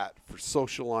use that for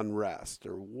social unrest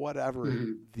or whatever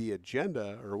the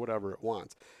agenda or whatever it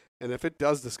wants. And if it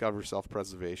does discover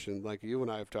self-preservation, like you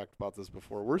and I have talked about this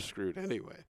before, we're screwed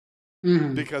anyway.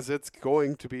 Mm-hmm. Because it's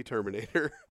going to be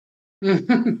Terminator.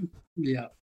 Yeah.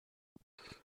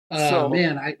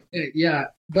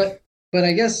 But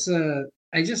I guess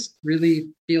I just really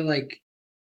feel like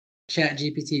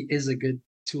ChatGPT is a good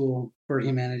tool for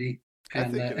humanity.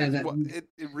 And it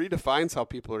redefines how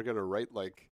people are going to write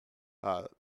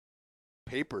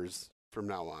papers from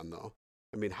now on, though.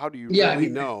 I mean, how do you really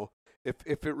know if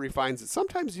it refines it?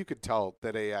 Sometimes you could tell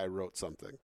that AI wrote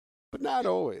something, but not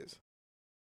always.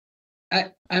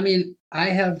 I mean, I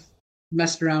have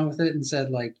messed around with it and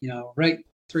said, write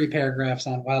 3 paragraphs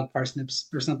on wild parsnips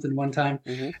or something one time.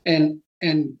 Mm-hmm.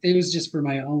 And it was just for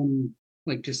my own,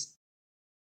 just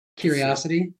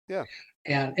curiosity. Yeah.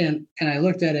 And I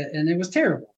looked at it and it was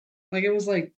terrible. It was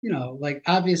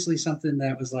obviously something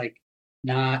that was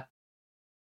not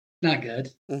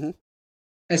good. Mm-hmm.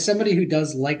 As somebody who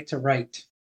does like to write,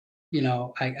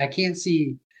 I can't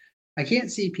see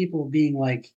people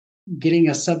being getting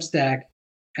a Substack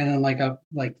and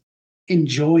then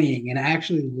enjoying and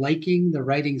actually liking the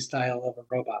writing style of a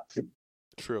robot.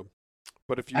 True.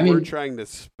 But if you were trying to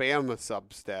spam a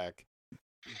Substack,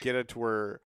 get it to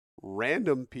where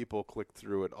random people click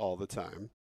through it all the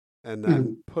time, and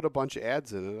then put a bunch of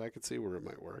ads in it, I could see where it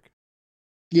might work.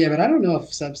 Yeah, but I don't know if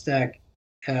Substack...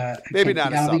 maybe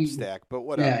not a Substack, but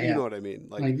whatever. You know what I mean?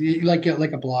 Like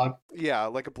a blog. Yeah,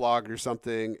 like a blog or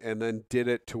something, and then did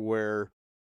it to where,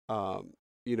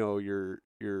 your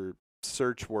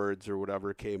search words or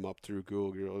whatever came up through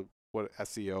Google, what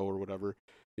SEO or whatever,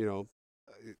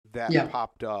 that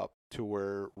popped up to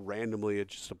where randomly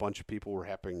it's just a bunch of people were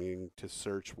happening to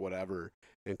search whatever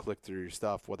and click through your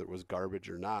stuff, whether it was garbage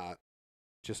or not,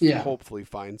 just to hopefully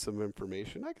find some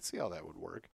information. I could see how that would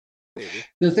work. Maybe.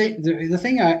 The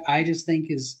thing I just think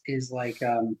is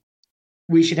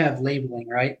we should have labeling,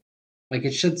 right?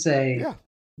 It should say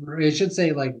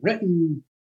written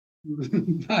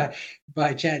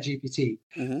by ChatGPT,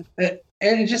 and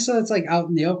it's just so it's out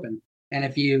in the open. And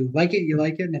if you like it, you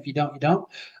like it, and if you don't, you don't.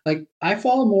 I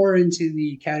fall more into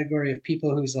the category of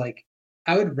people who's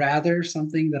I would rather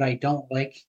something that I don't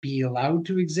like be allowed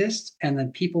to exist, and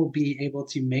then people be able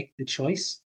to make the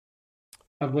choice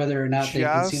of whether or not they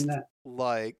consume that.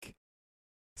 Like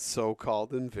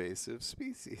so-called invasive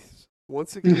species.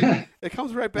 Once again, it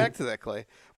comes right back to that, Clay.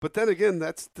 But then again,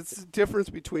 that's the difference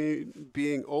between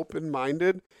being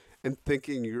open-minded and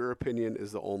thinking your opinion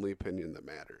is the only opinion that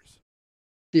matters.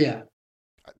 Yeah.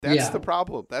 That's the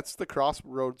problem. That's the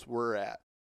crossroads we're at.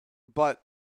 But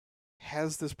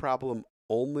has this problem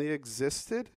only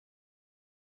existed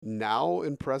now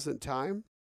in present time,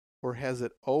 or has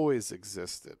it always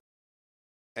existed?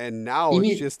 And now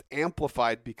it's just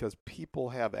amplified because people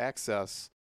have access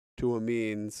to a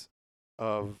means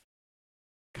of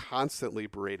constantly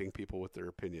berating people with their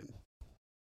opinion.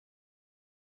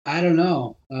 I don't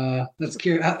know. That's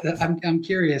I'm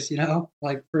curious.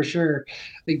 For sure.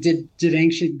 Did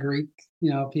ancient Greek,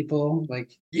 people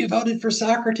you voted for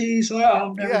Socrates? Oh,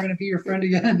 I'm never going to be your friend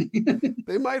again.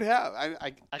 They might have.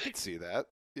 I could see that.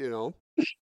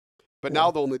 But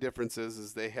now the only difference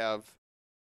is they have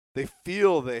they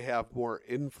feel they have more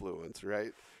influence,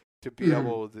 right? To be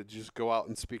able to just go out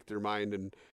and speak their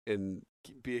mind and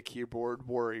be a keyboard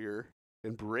warrior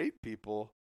and berate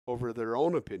people over their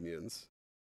own opinions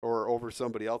or over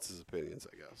somebody else's opinions,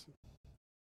 I guess.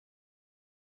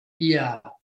 Yeah.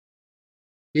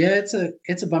 Yeah, it's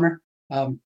a bummer.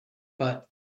 But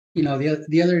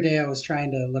the other day I was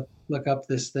trying to look up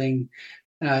this thing,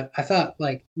 and I thought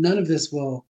like none of this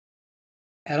will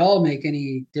at all make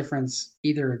any difference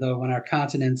either, though, when our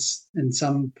continents in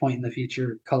some point in the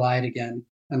future collide again,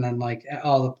 and then like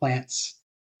all the plants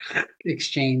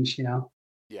exchange,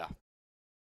 Yeah.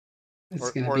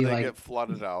 It's gonna or be they like get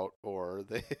flooded out, or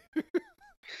they.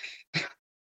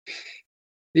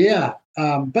 Yeah.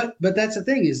 But that's the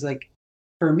thing is like,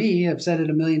 for me, I've said it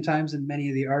a million times in many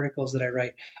of the articles that I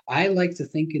write. I like to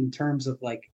think in terms of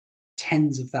like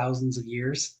tens of thousands of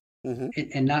years,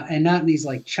 and not in these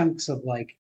like chunks of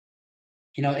like,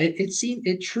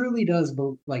 it truly does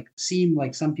like seem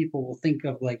like some people will think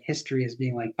of like history as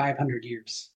being like 500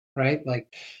 years, right?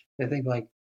 Like they think like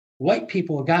white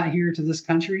people got here to this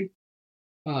country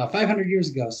 500 years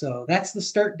ago. So that's the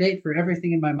start date for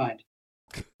everything in my mind.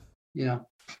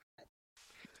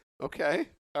 Okay.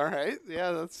 All right.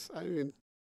 Yeah, that's,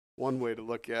 one way to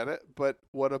look at it. But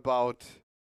what about,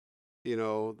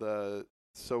 the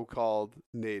so-called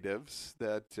natives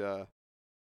that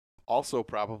also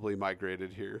probably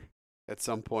migrated here at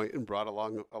some point and brought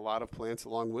along a lot of plants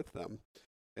along with them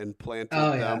and planted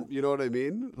them. You know what I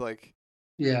mean? Like,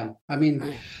 yeah.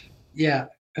 Yeah.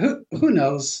 Who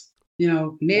knows?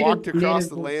 Walked across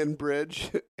the land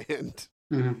bridge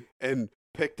and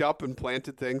picked up and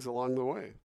planted things along the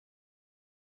way.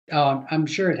 Oh, I'm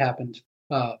sure it happened.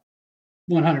 100%.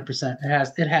 It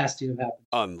has to have happened.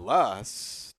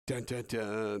 Unless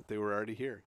they were already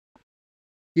here.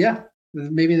 Yeah,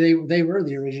 maybe they were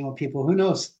the original people. Who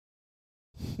knows?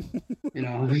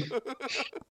 Nobody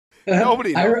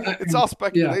knows. It's all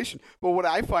speculation. Yeah. But what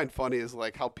I find funny is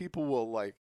like how people will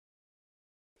like,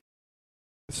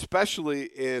 especially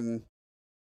in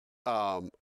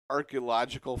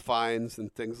archaeological finds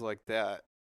and things like that,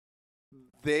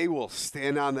 they will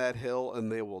stand on that hill and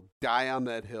they will die on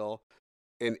that hill.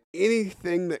 And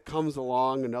anything that comes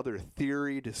along, another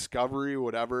theory, discovery,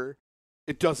 whatever,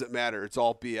 it doesn't matter. It's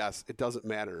all BS. It doesn't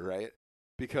matter, right?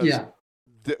 Because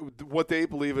what they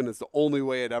believe in is the only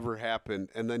way it ever happened.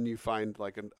 And then you find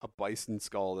like a bison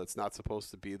skull that's not supposed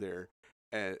to be there,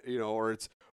 and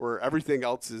or everything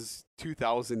else is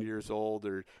 2,000 years old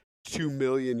or 2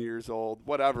 million years old,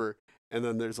 whatever. And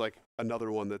then there's like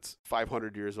another one that's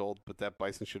 500 years old, but that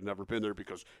bison should have never been there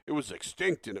because it was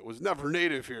extinct and it was never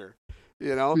native here.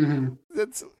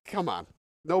 That's, come on.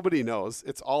 Nobody knows.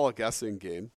 It's all a guessing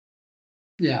game.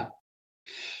 Yeah.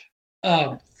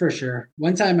 For sure.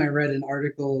 One time I read an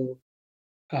article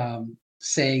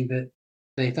saying that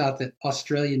they thought that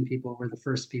Australian people were the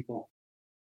first people.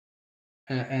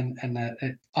 And that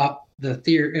the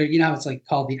theory, how it's like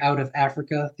called the out of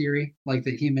Africa theory, like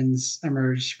that humans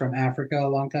emerged from Africa a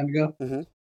long time ago. Mm-hmm.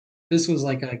 This was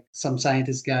like some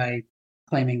scientist guy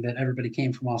claiming that everybody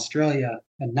came from Australia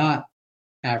and not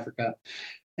Africa.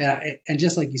 And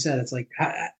just like you said, it's like,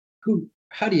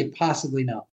 how do you possibly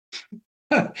know?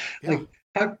 Like,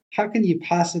 how can you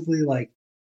possibly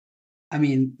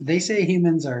they say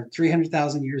humans are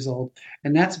 300,000 years old,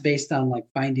 and that's based on like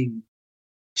finding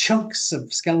chunks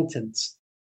of skeletons,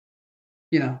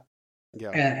 Yeah.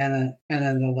 And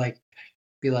then they'll like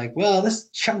be like, well, this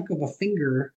chunk of a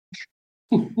finger.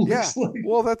 Yeah.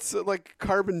 Well, that's like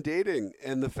carbon dating,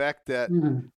 and the fact that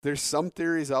there's some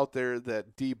theories out there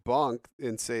that debunk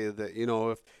and say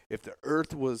that, if the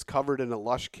earth was covered in a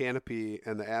lush canopy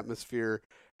and the atmosphere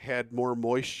had more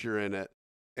moisture in it,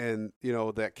 and,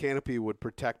 that canopy would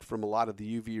protect from a lot of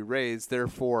the UV rays,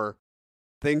 therefore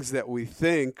things that we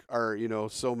think are,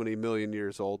 so many million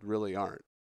years old really aren't.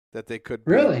 That they could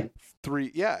be really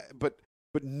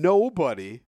but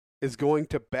nobody is going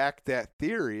to back that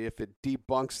theory if it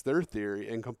debunks their theory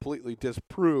and completely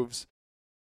disproves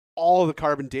all the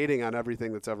carbon dating on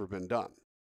everything that's ever been done.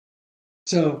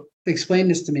 So explain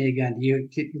this to me again.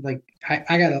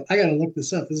 I gotta look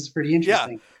this up. This is pretty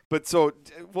interesting. Yeah, but so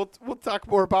we'll talk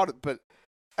more about it. But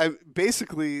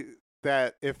basically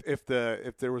that if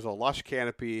there was a lush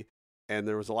canopy and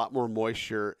there was a lot more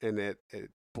moisture and it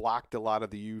blocked a lot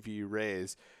of the UV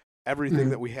rays, everything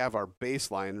that we have, our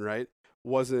baseline, right,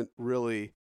 wasn't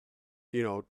really,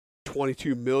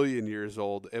 22 million years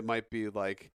old. It might be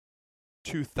like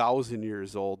 2,000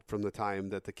 years old from the time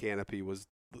that the canopy was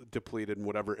depleted and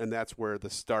whatever. And that's where the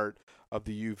start of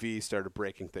the UV started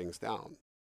breaking things down,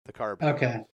 the carbon.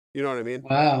 Okay. You know what I mean?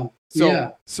 Wow.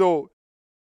 So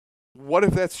What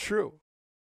if that's true?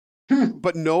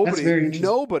 But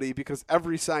nobody, because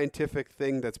every scientific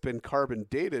thing that's been carbon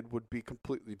dated would be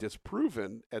completely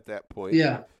disproven at that point.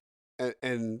 Yeah.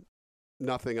 And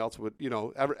nothing else would,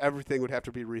 everything would have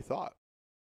to be rethought.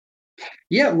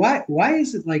 Yeah. Why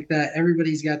is it like that?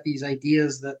 Everybody's got these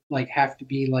ideas that like have to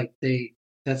be like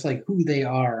that's like who they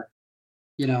are,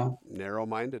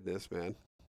 Narrow-mindedness, man.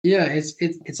 Yeah.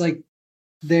 It's like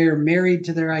they're married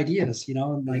to their ideas,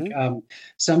 and like,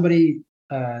 somebody,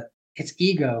 it's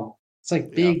ego. It's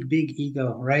like big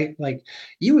ego, right? Like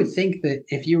you would think that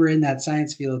if you were in that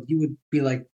science field, you would be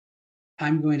like,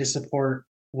 I'm going to support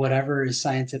whatever is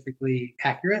scientifically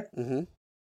accurate. Mm-hmm.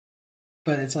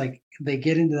 But it's like they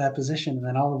get into that position and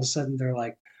then all of a sudden they're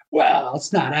like, well,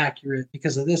 it's not accurate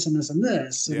because of this and this and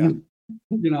this. And,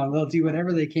 they'll do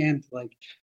whatever they can to like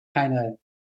kind of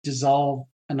dissolve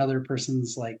another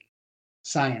person's like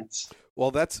science. Well,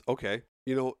 that's okay.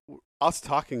 Us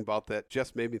talking about that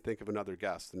just made me think of another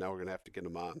guest, and now we're going to have to get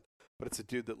him on. But it's a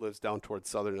dude that lives down towards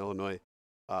Southern Illinois,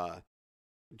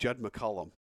 Judd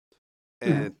McCullum.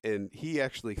 And he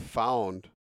actually found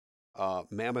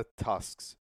mammoth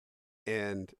tusks.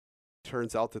 And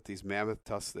turns out that these mammoth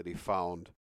tusks that he found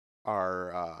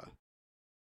are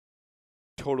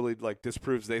totally like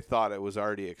disproves they thought it was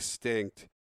already extinct.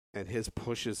 And his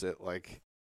pushes it like,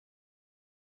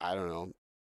 I don't know,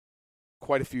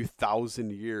 quite a few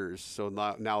thousand years. So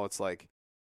now it's like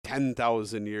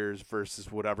 10,000 years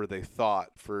versus whatever they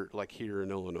thought for like here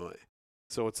in Illinois.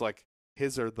 So it's like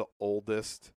his are the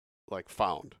oldest like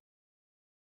found.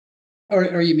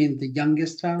 Or you mean the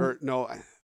youngest found? Or no,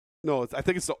 I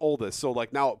think it's the oldest. So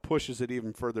like now it pushes it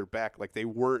even further back. Like they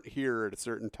weren't here at a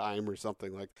certain time or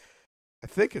something. Like I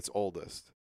think it's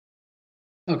oldest.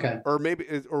 Okay. Or maybe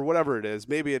or whatever it is.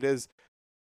 Maybe it's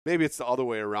the other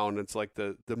way around. It's like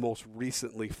the most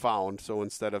recently found. So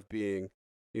instead of being,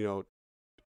 5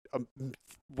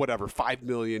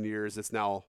 million years, it's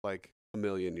now like 1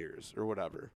 million years or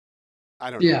whatever.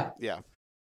 I don't know. Yeah.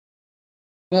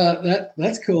 Well,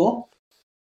 that's cool.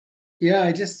 Yeah,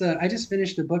 I just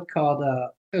finished a book called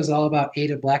it was all about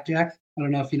Ada Blackjack. I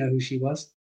don't know if you know who she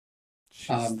was.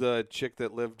 She's the chick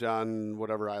that lived on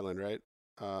whatever island, right?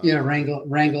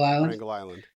 Wrangell Island. Wrangell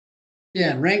Island.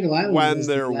 Yeah, Wrangell Island. When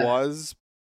there was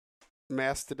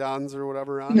mastodons or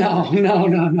whatever on No.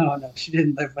 She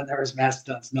didn't live when there was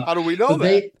mastodons. No. How do we know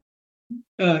that?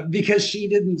 Because she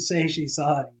didn't say she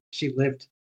saw it. She lived.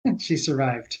 She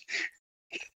survived.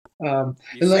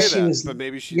 Unless she was. But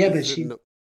maybe she. Yeah, but she.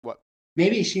 What?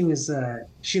 Maybe she was.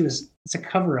 It's a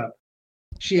cover-up.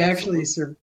 She actually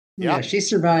survived. Yeah, she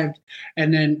survived,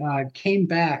 and then came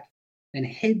back and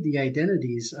hid the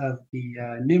identities of the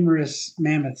numerous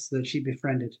mammoths that she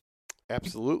befriended.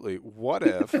 Absolutely. What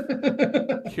if,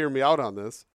 hear me out on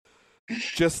this,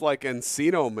 just like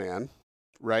Encino Man,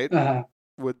 right? Uh-huh.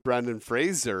 With Brendan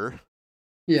Fraser.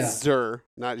 Yeah. Zur,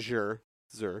 not Zur.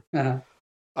 Zur.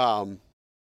 Uh-huh.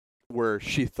 Where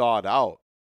she thawed out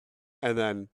and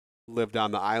then lived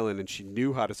on the island, and she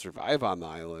knew how to survive on the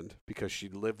island because she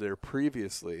lived there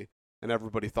previously, and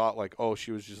everybody thought like, oh,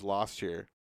 she was just lost here.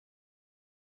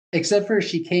 Except for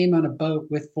she came on a boat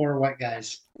with 4 white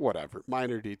guys. Whatever.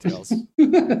 Minor details.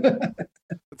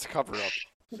 It's a cover-up.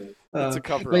 It's a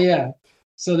cover-up. But yeah,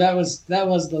 so that was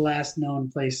the last known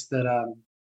place that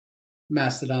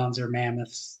mastodons or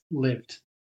mammoths lived.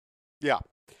 Yeah.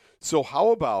 So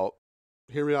how about,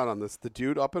 hear me out on this, the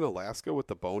dude up in Alaska with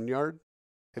the boneyard?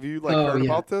 Have you heard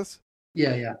about this?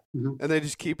 Yeah. Mm-hmm. And they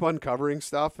just keep uncovering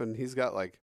stuff, and he's got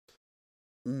like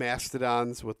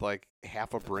mastodons with like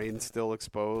half a brain still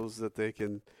exposed that they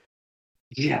can.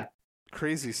 Yeah.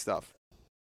 Crazy stuff.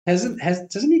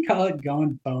 Doesn't he call it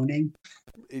going boning?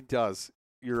 It does.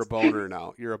 You're a boner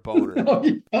now. You're a boner.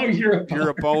 You're a boner. You're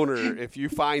a boner. If you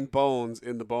find bones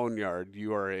in the boneyard,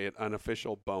 you are an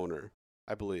unofficial boner,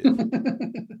 I believe.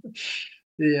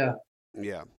 Yeah.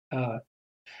 Yeah.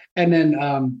 And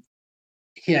then,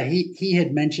 he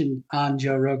had mentioned on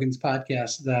Joe Rogan's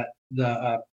podcast that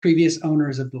the previous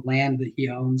owners of the land that he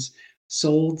owns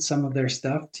sold some of their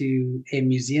stuff to a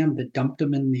museum that dumped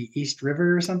them in the East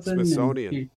River or something.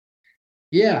 Smithsonian.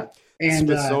 Yeah. And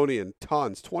Smithsonian,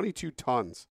 tons, 22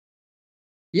 tons.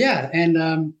 Yeah.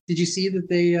 And did you see that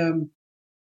they,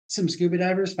 some scuba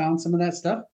divers found some of that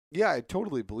stuff? Yeah, I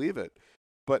totally believe it.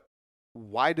 But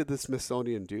why did the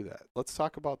Smithsonian do that? Let's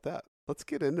talk about that. Let's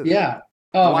get into that. Yeah.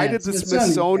 Why did the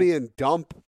Smithsonian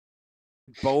dump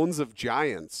bones of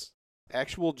giants,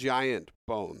 actual giant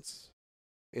bones,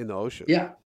 in the ocean? Yeah.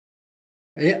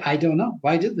 I don't know.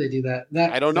 Why did they do that?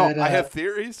 I don't know. I have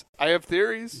theories.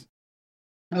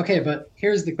 Okay, but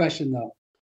here's the question, though.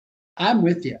 I'm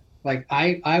with you. Like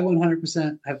I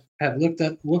 100% have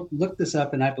looked this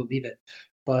up and I believe it.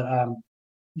 But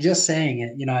just saying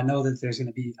it, I know that there's going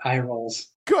to be eye rolls.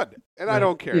 Good. And right? I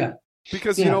don't care. Yeah.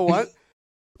 Because you know what?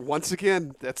 Once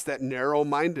again, that's that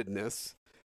narrow-mindedness.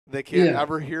 They can't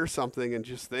ever hear something and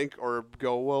just think or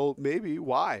go, well, maybe.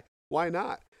 Why? Why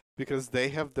not? Because they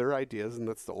have their ideas, and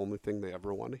that's the only thing they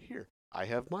ever want to hear. I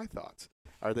have my thoughts.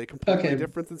 Are they completely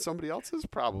different than somebody else's?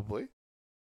 Probably.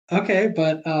 Okay,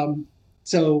 but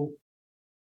so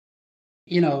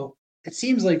it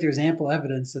seems like there's ample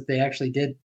evidence that they actually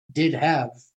did have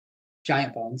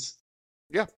giant bones.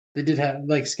 Yeah. They did have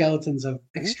like skeletons of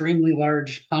extremely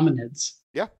large hominids.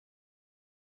 Yeah.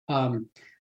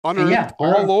 Unearthed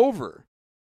all over.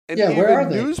 And even where are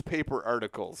they? Newspaper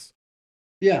articles.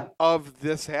 Yeah. Of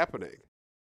this happening.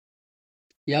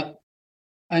 Yep.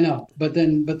 I know. But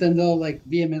then they'll like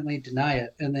vehemently deny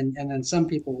it. And then some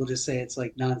people will just say it's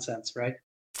like nonsense, right?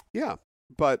 Yeah.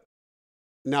 But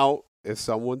now if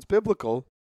someone's biblical,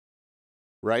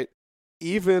 right?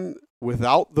 Even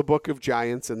without the book of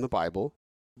giants in the Bible,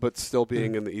 but still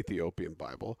being in the Ethiopian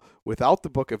Bible, without the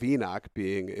book of Enoch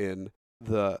being in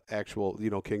the actual,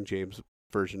 King James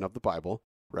version of the Bible,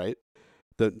 right?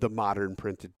 The modern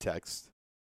printed text.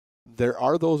 There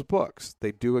are those books.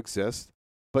 They do exist.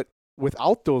 But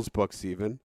without those books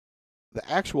even, the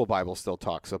actual Bible still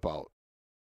talks about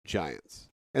giants.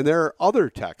 And there are other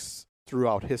texts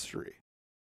throughout history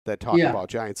that talk about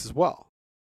giants as well.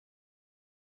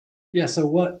 Yeah, so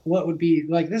what would be,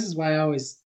 like, this is why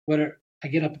I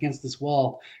get up against this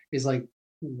wall, is like,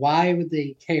 why would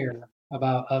they care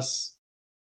about us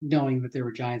knowing that there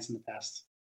were giants in the past?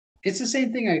 It's the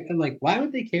same thing. Why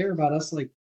would they care about us, like,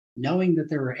 knowing that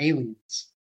there were aliens?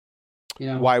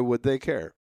 Why would they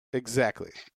care?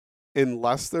 Exactly.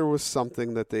 Unless there was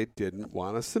something that they didn't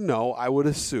want us to know, I would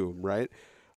assume, right?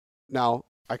 Now,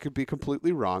 I could be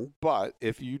completely wrong, but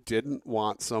if you didn't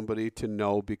want somebody to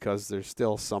know because there's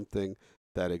still something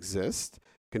that exists,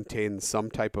 contains some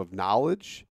type of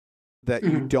knowledge that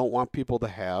you don't want people to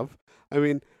have. I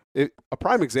mean, a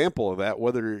prime example of that,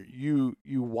 whether you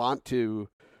want to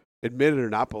admit it or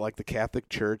not, but like the Catholic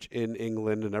Church in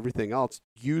England and everything else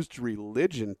used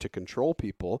religion to control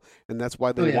people, and that's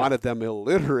why they wanted them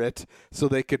illiterate so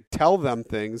they could tell them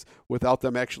things without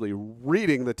them actually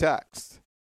reading the text.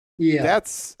 Yeah.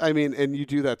 And you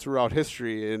do that throughout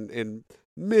history in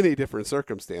many different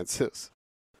circumstances.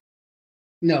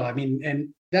 No, I mean,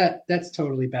 and that's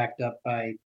totally backed up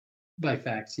by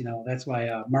facts. That's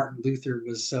why Martin Luther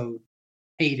was so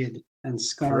hated and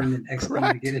scorned and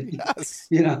excommunicated. Yes.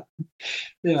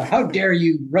 How dare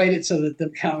you write it so that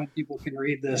the common people can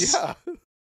read this? Yeah.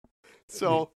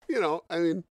 So,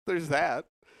 there's that.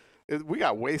 We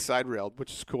got way side railed,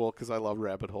 which is cool because I love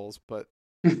rabbit holes, but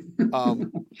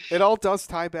it all does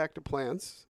tie back to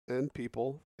plants and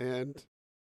people and,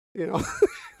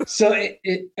 So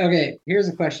okay, here's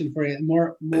a question for you.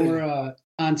 More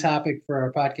on topic for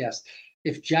our podcast.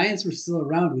 If giants were still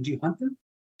around, would you hunt them?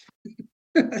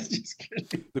 Just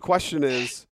kidding. The question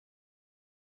is,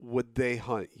 would they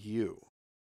hunt you?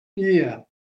 Yeah,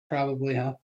 probably,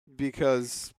 huh?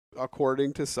 Because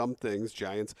according to some things,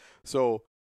 giants, so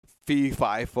fee,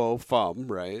 fi, fo, fum,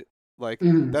 right? Like,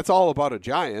 that's all about a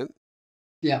giant.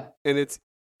 Yeah. And it's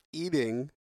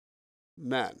eating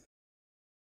men.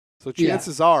 So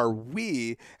chances are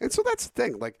and so that's the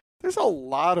thing, like, there's a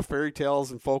lot of fairy tales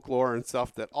and folklore and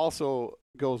stuff that also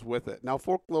goes with it. Now,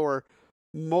 folklore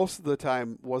most of the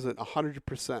time wasn't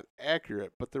 100%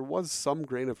 accurate, but there was some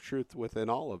grain of truth within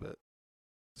all of it.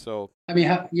 So, I mean,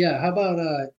 how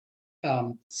about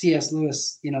C.S.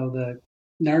 Lewis, the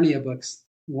Narnia books?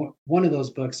 One of those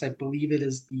books, I believe it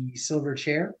is The Silver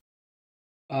Chair.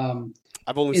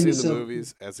 I've only seen the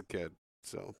movies as a kid,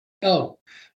 so. Oh,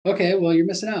 okay. Well, you're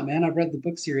missing out, man. I've read the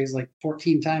book series like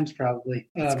 14 times probably.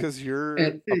 It's because you're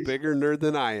a bigger nerd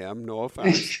than I am. No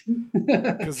offense.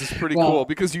 Because it's pretty cool.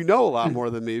 Because you know a lot more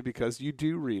than me. Because you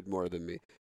do read more than me.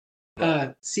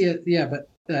 But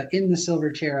in The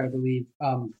Silver Chair, I believe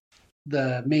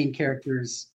the main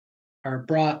characters are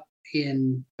brought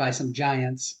in by some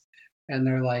giants, and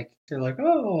they're like,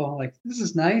 oh, like, this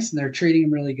is nice, and they're treating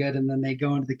them really good. And then they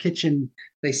go into the kitchen,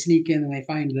 they sneak in, and they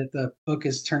find that the book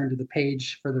is turned to the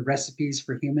page for the recipes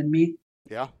for human meat.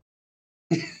 Yeah.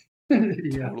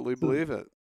 Yeah. Totally believe it.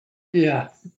 Yeah.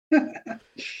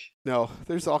 No,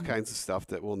 there's all kinds of stuff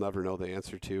that we'll never know the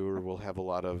answer to, or we'll have a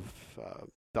lot of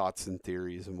thoughts and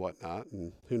theories and whatnot.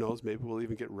 And who knows, maybe we'll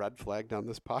even get red flagged on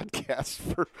this podcast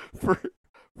for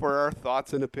our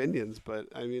thoughts and opinions. But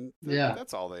I mean,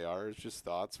 that's all they are. It's just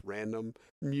thoughts, random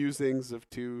musings of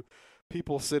two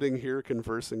people sitting here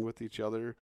conversing with each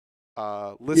other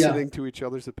listening to each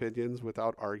other's opinions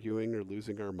without arguing or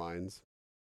losing our minds.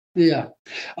 Yeah.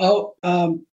 Oh,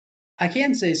 I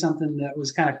can say something that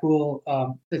was kind of cool.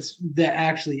 That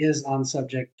actually is on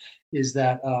subject. Is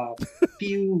that a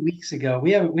few weeks ago?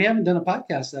 We haven't done a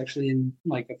podcast actually in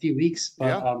like a few weeks.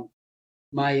 But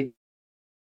my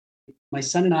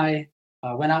son and I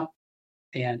went out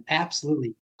and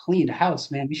absolutely cleaned a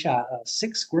house. Man, we shot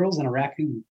 6 squirrels and a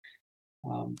raccoon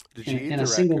in a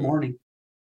single morning.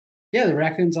 Yeah, the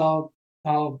raccoon's all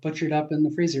butchered up in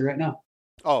the freezer right now.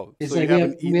 Oh, so you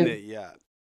haven't eaten it yet?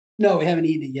 No, we haven't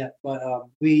eaten it yet. But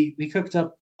we cooked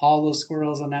up all those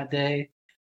squirrels on that day.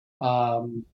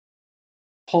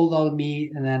 Pulled all the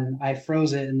meat, and then I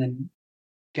froze it, and then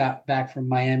got back from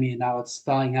Miami, and now it's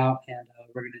thawing out, and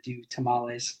we're gonna do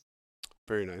tamales.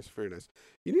 Very nice, very nice.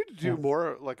 You need to do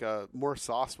more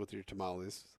sauce with your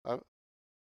tamales.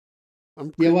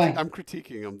 I'm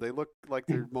critiquing them. They look like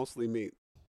they're mostly meat.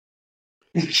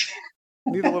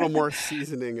 Need a little more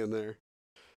seasoning in there.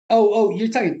 Oh, you're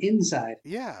talking inside.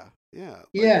 Yeah.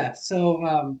 Yeah.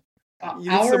 So you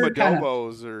need some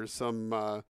adobos or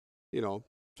some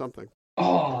something.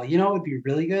 Oh, what would be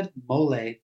really good?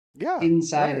 Mole. Yeah.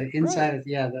 Inside of that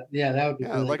would be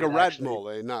really like good, a red actually.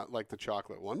 mole, not like the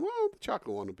chocolate one. Well, the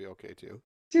chocolate one would be okay too.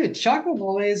 Dude, chocolate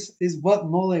mole is what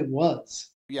mole was.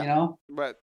 Yeah.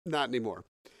 But not anymore.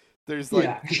 There's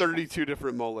 32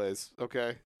 different moles,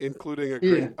 okay?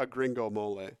 Including a gringo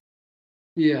mole.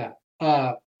 Yeah.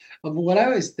 What I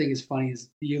always think is funny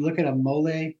is you look at a mole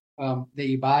that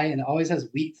you buy and it always has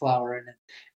wheat flour in it.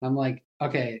 And I'm like,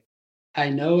 okay, I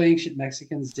know ancient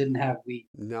Mexicans didn't have wheat.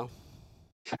 No.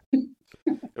 It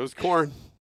was corn.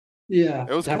 Yeah.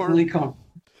 It was definitely corn.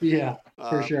 Yeah,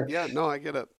 for sure. Yeah, no, I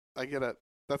get it.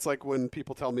 That's like when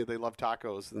people tell me they love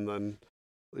tacos and then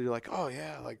you're like, oh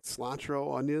yeah, like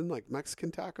cilantro, onion, like Mexican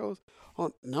tacos.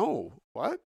 Oh no,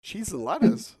 what? Cheese and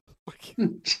lettuce.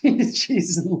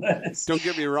 Cheese and lettuce. Don't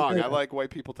get me wrong, I like white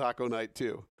people taco night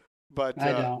too, but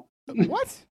I don't.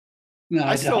 What? No,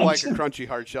 I still like a crunchy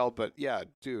hard shell, but yeah,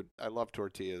 dude, I love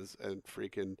tortillas and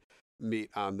freaking meat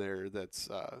on there. That's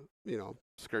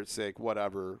skirt steak,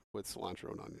 whatever, with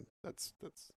cilantro and onion. That's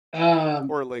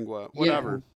or lingua,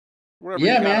 whatever, whatever you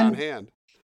got on hand.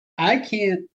 I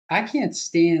can't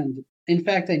stand. In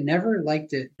fact, I never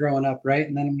liked it growing up, right?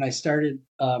 And then when I started,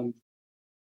 I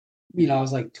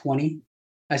was like 20.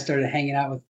 I started hanging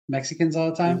out with Mexicans all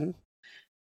the time. Mm-hmm.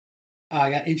 I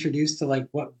got introduced to like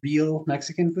what real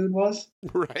Mexican food was.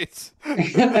 Right.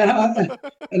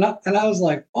 and I was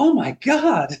like, oh my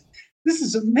God, this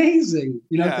is amazing.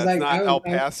 Because it's not El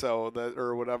Paso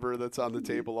or whatever that's on the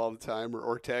table all the time, or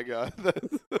Ortega.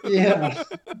 Yeah.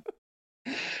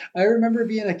 I remember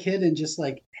being a kid and just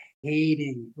like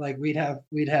hating, like we'd have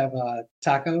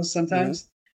tacos sometimes,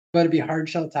 but it'd be hard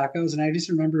shell tacos. And I just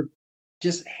remember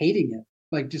just hating it,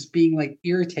 like just being like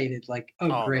irritated, like,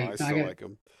 oh great. No, I still like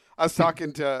them. I was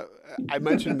talking to, I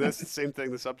mentioned this, the same thing,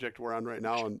 the subject we're on right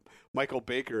now, and Michael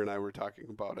Baker and I were talking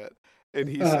about it. And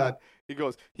he said, he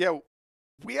goes, yeah,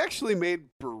 we actually made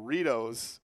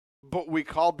burritos, but we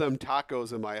called them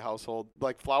tacos in my household,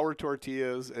 like flour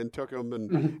tortillas, and took them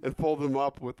and pulled them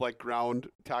up with like ground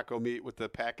taco meat with the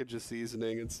package of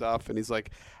seasoning and stuff. And he's like,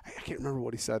 I can't remember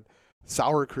what he said,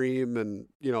 sour cream and,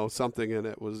 something in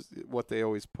it was what they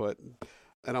always put.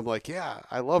 And I'm like, yeah,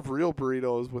 I love real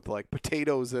burritos with like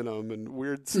potatoes in them and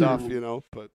weird stuff,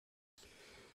 but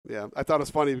yeah, I thought it was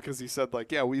funny because he said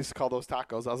like, yeah, we used to call those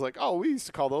tacos. I was like, oh, we used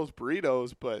to call those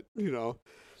burritos, but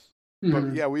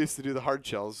but yeah, we used to do the hard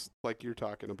shells like you're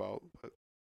talking about, but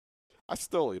I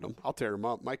still eat them. I'll tear them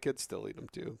up. My kids still eat them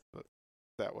too, but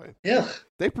that way. Yeah.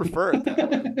 They prefer it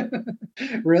that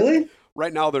way. Really?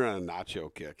 Right now they're on a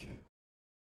nacho kick.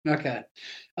 Okay.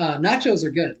 Nachos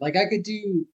are good. Like I could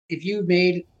do, if you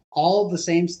made all the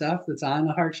same stuff that's on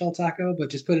a hard shell taco, but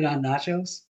just put it on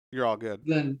nachos, you're all good.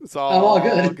 Then it's all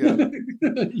good.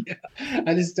 Yeah.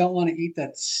 I just don't want to eat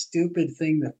that stupid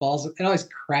thing that falls. It always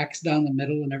cracks down the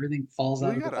middle and everything falls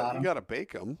out of the bottom. You gotta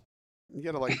bake them. You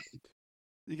gotta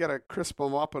you gotta crisp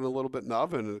them up in a little bit in the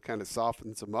oven, and it kind of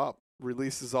softens them up.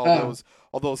 Releases all those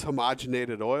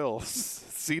homogenated oils,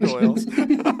 seed oils.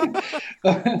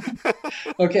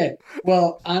 Okay.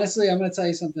 Well, honestly, I'm going to tell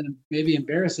you something maybe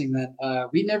embarrassing then.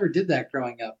 We never did that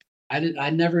growing up.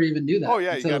 I never even knew that. Oh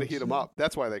yeah, you got to heat them up.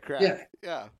 That's why they crack.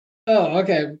 Yeah. Oh,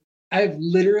 okay.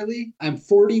 I'm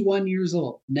 41 years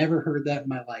old. Never heard that in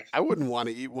my life. I wouldn't want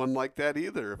to eat one like that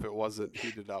either if it wasn't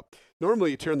heated up.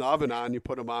 Normally you turn the oven on, you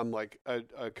put them on like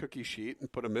a cookie sheet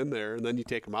and put them in there, and then you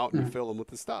take them out and you fill them with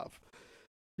the stuff.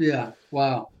 Yeah.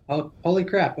 Wow. Oh, holy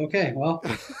crap. Okay. Well,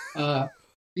 now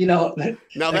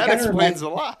that explains a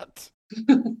lot.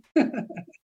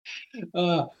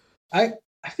 uh, I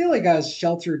feel like I was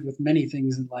sheltered with many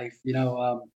things in life.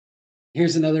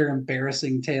 Here's another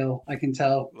embarrassing tale I can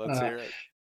tell. Let's hear it.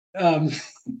 Um,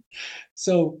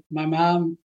 so my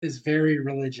mom is very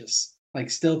religious, like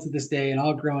still to this day, and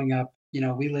all growing up,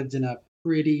 we lived in a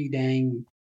pretty dang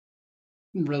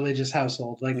religious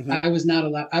household. Like I was not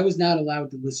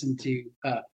allowed to listen to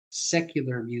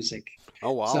secular music.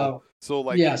 Oh wow. So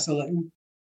like yeah,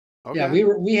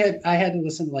 I had to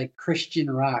listen to like Christian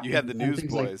rock. You had the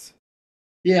Newsboys. Like,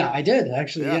 yeah, I did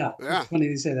actually. Yeah. It's funny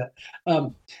you say that.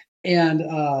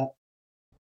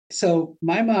 So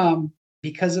my mom,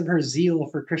 because of her zeal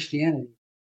for Christianity,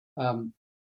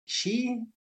 she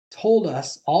told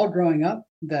us all growing up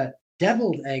that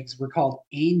deviled eggs were called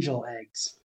angel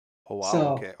eggs. Oh wow.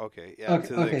 So, okay. Yeah,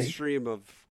 to the extreme of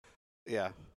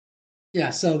Yeah,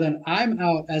 so then I'm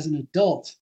out as an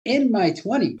adult in my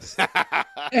 20s.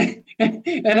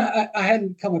 and I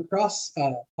hadn't come across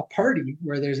a party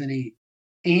where there's any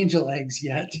angel eggs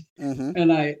yet.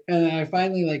 And I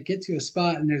finally like get to a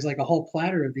spot and there's like a whole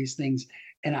platter of these things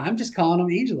and I'm just calling them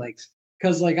angel eggs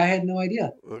because like I had no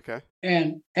idea. Okay.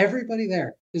 And everybody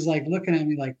there is like looking at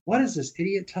me like, what is this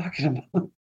idiot talking about?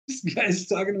 This guy's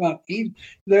talking about angel.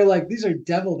 They're like, these are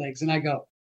deviled eggs. And I go,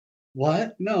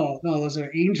 what? No, those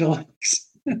are angel eggs.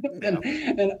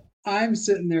 and I'm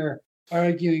sitting there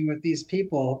arguing with these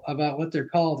people about what they're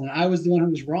called. And I was the one who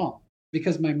was wrong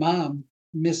because my mom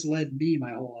misled me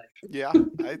my whole life. Yeah,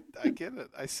 I get it.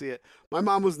 I see it. My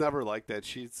mom was never like that.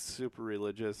 She's super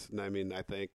religious. And I mean, I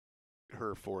thank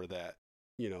her for that,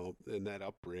 in that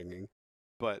upbringing.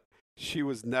 But she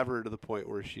was never to the point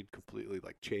where she'd completely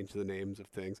like change the names of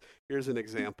things. Here's an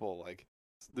example, like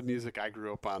the music I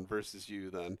grew up on versus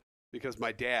you then. Because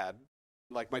my dad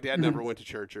never went to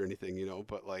church or anything,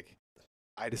 but like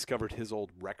I discovered his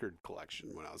old record collection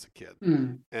when I was a kid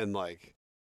and like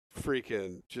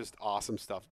freaking just awesome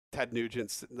stuff. Ted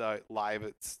Nugent's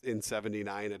live in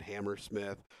 79 at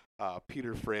Hammersmith,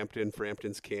 Peter Frampton,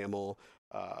 Frampton's Camel,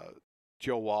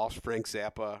 Joe Walsh, Frank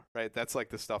Zappa, right? That's like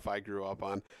the stuff I grew up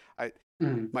on.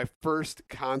 My first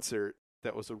concert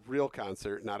that was a real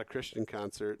concert, not a Christian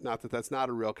concert. Not that that's not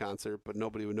a real concert, but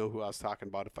nobody would know who I was talking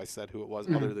about if I said who it was,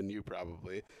 other than you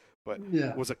probably. But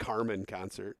it was a Carmen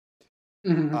concert.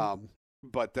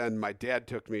 But then my dad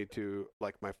took me to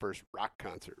like my first rock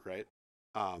concert, right?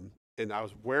 And I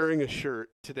was wearing a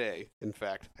shirt today. In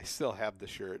fact, I still have the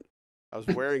shirt. I was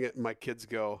wearing it, and my kids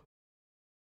go,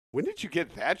 "When did you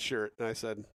get that shirt?" And I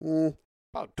said,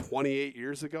 "About 28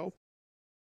 years ago."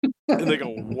 And they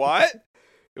go, "What?"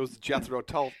 It was the Jethro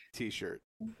Tull T-shirt.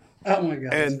 Oh my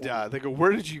god! And they go,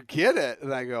 "Where did you get it?"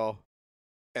 And I go,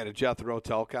 "At a Jethro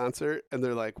Tull concert." And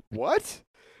they're like, "What?"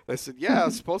 And I said, "Yeah, it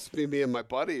was supposed to be me and my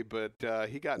buddy, but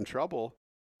he got in trouble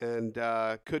and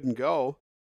couldn't go.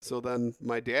 So then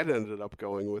my dad ended up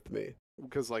going with me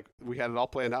because like we had it all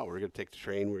planned out. We were going to take the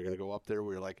train. We were going to go up there.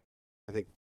 We were like, I think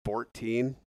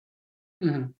 14,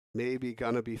 maybe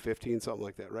gonna be 15, something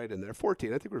like that, right in there.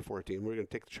 14. I think we were 14. We were going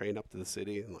to take the train up to the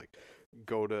city and like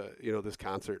go to, this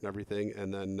concert and everything.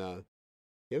 And then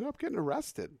ended up getting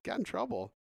arrested, got in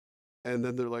trouble. And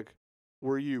then they're like,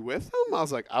 "Were you with him?" I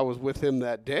was like, "I was with him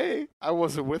that day. I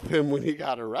wasn't with him when he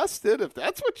got arrested, if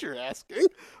that's what you're asking."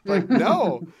 Like,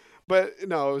 no. But,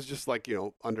 no, it was just like,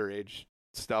 underage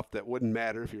stuff that wouldn't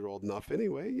matter if you're old enough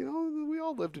anyway. We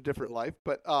all lived a different life.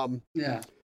 But,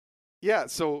 yeah,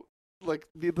 so, like,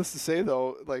 needless to say,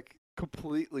 though, like,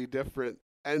 completely different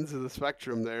ends of the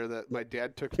spectrum there that my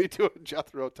dad took me to a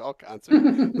Jethro Tull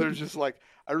concert. There's just like,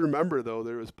 I remember, though,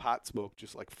 there was pot smoke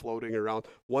just, like, floating around.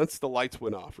 Once the lights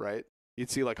went off, right? You'd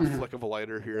see, like, a flick of a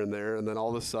lighter here and there, and then all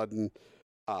of a sudden,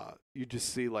 you just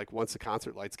see, like, once the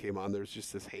concert lights came on, there's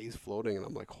just this haze floating, and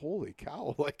I'm like, holy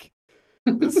cow, like,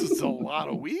 this is a lot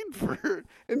of weed for,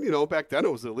 and, back then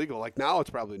it was illegal. Like, now it's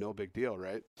probably no big deal,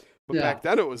 right? But back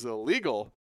then it was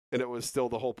illegal, and it was still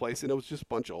the whole place, and it was just a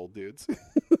bunch of old dudes.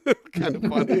 Kind of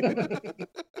funny.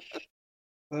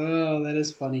 Oh, that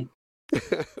is funny.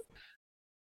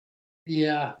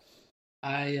 Yeah.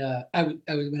 I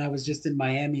when I was just in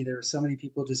Miami, there were so many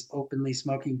people just openly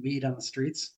smoking weed on the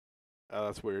streets. Oh,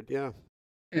 that's weird. Yeah.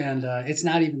 And it's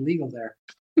not even legal there.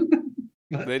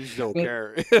 They just don't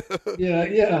care.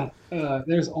 Yeah.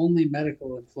 There's only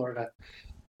medical in Florida.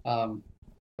 I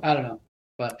don't know.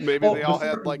 But maybe they all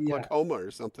had like glaucoma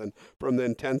or something from the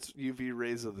intense UV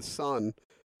rays of the sun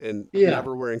and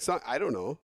never wearing I don't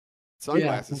know.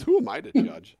 Sunglasses. Yeah. Who am I to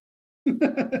judge?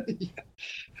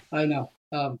 I know.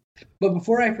 But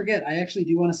before I forget, I actually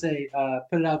do want to say,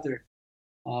 put it out there.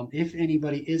 If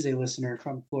anybody is a listener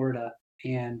from Florida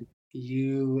and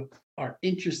you are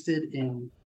interested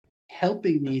in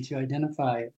helping me to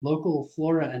identify local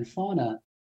flora and fauna,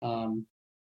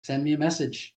 send me a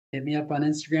message. Hit me up on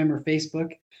Instagram or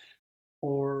Facebook,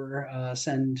 or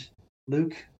send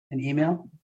Luke an email.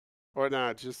 Or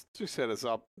not, just hit us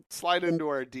up. Slide into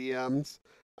our DMs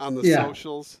on the Yeah.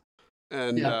 socials,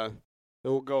 and Yeah.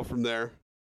 then we'll go from there.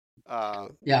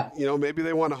 Yeah. You know, maybe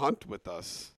they want to hunt with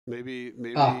us. Maybe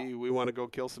we want to go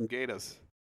kill some gators.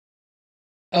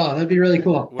 Oh, that'd be really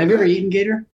cool. Wouldn't Have you ever it? eaten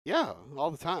gator? Yeah,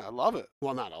 all the time. I love it.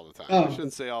 Well, not all the time. Oh, I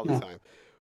shouldn't say all the no. time.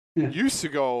 Yeah. Used to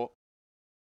go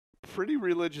pretty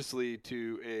religiously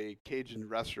to a Cajun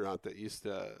restaurant that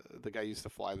the guy used to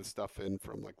fly the stuff in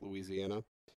from like Louisiana.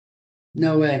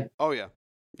 No way. Oh yeah.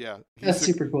 Yeah. That's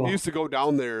super cool. He used to go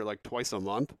down there like twice a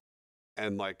month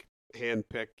and like hand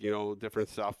pick, different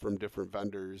stuff from different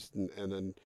vendors and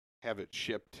then have it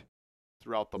shipped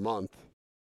throughout the month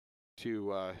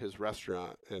to his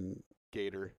restaurant and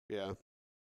gator. Yeah.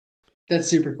 That's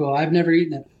super cool. I've never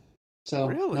eaten it. So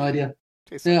Really? no idea.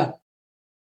 Tastes Yeah. like,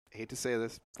 I hate to say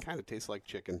this, kind of tastes like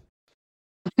chicken.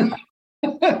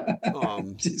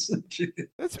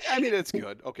 It's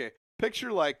good. Okay.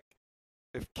 Picture like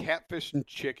if catfish and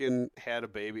chicken had a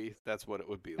baby, that's what it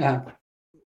would be like.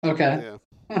 Okay. Yeah.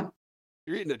 Huh.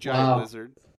 You're eating a giant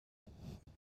lizard.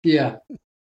 Yeah.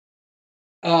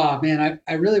 Oh man,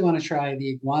 I really want to try the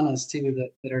iguanas too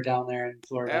that are down there in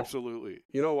Florida. Absolutely.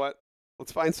 You know what?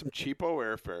 Let's find some cheapo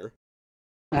airfare.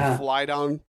 Uh-huh. Fly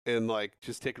down and like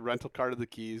just take a rental car to the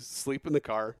Keys, sleep in the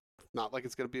car. Not like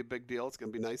it's gonna be a big deal. It's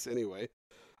gonna be nice anyway.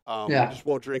 We just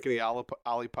won't drink any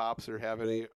Ollipops or have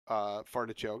any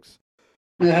fartichokes.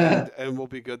 And we'll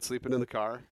be good sleeping in the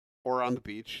car or on the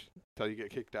beach until you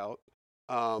get kicked out.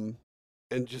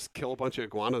 And just kill a bunch of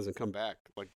iguanas and come back.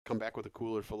 Like come back with a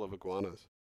cooler full of iguanas.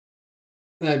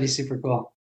 That'd be super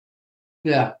cool.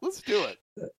 Yeah. Let's do it.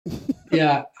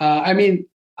 Yeah.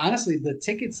 Honestly, the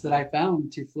tickets that I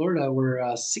found to Florida were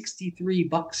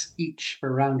 $63 each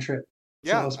for round trip.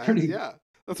 Yeah. So it was pretty.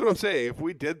 That's what I'm saying. If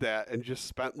we did that and just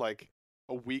spent like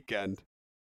a weekend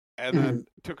and then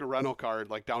took a rental car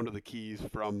like down to the Keys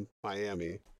from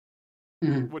Miami,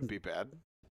 it wouldn't be bad.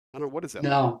 I don't know, what is that?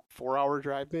 No. 4-hour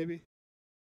drive maybe?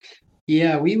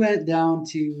 Yeah, we went down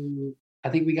to, I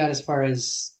think we got as far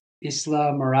as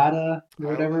Isla Morada or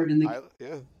whatever.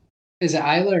 Yeah. Is it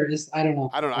Isla or I don't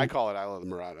know. I don't know. I call it Isla de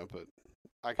Morada, but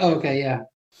okay, yeah.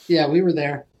 Yeah, we were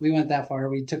there. We went that far.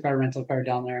 We took our rental car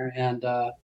down there, and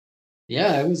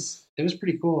it was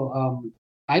pretty cool.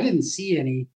 I didn't see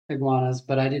any iguanas,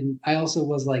 but I also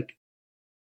was like,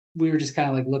 we were just kind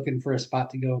of like looking for a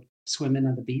spot to go swimming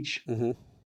on the beach. Mm-hmm.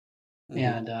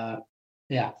 And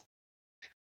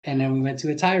and then we went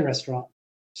to a Thai restaurant.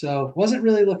 So wasn't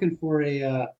really looking for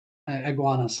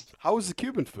iguanas. How was the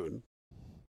Cuban food?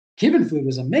 Cuban food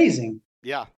was amazing.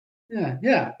 Yeah.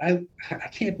 Yeah. I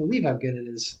can't believe how good it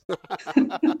is.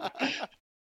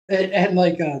 and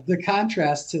like the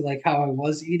contrast to like how I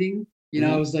was eating,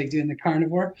 I was like doing the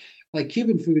carnivore, like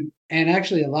Cuban food, and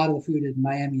actually a lot of the food in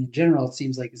Miami in general, it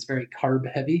seems like it's very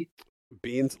carb heavy.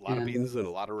 Beans, a lot of beans and a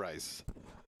lot of rice.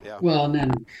 Yeah. Well, and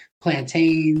then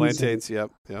plantains.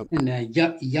 Yep. And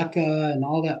yucca and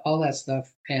all that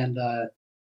stuff. And I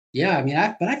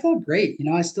felt great.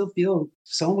 I still feel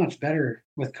so much better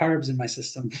with carbs in my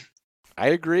system. I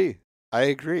agree.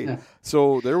 Yeah.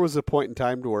 So there was a point in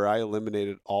time to where I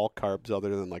eliminated all carbs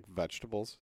other than like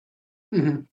vegetables.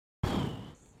 Mm-hmm.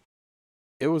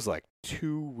 It was like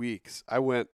 2 weeks. I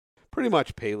went pretty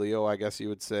much paleo, I guess you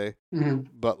would say,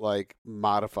 but like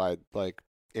modified, like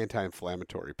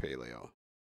anti-inflammatory paleo.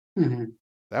 Mm-hmm.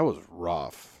 That was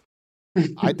rough.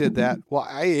 I did that. Well,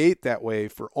 I ate that way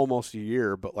for almost a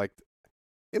year, but like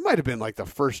it might have been like the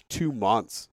first 2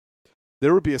 months.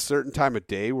 There would be a certain time of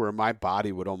day where my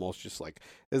body would almost just like,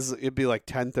 it'd be like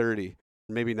 10:30,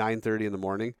 maybe 9:30 in the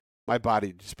morning. My body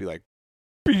would just be like,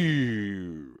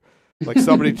 pew! Like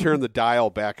somebody turned the dial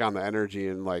back on the energy,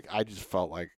 and like I just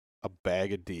felt like a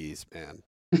bag of D's, man.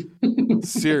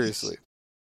 Seriously.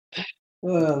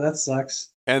 Oh, that sucks.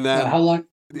 And then how long?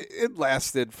 It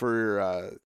lasted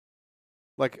for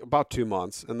like about 2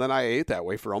 months, and then I ate that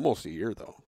way for almost a year,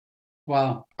 though.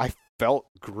 Wow. I felt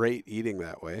great eating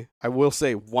that way. I will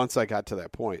say once I got to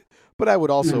that point, but I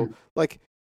would also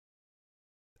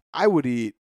I would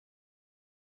eat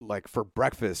like for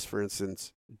breakfast, for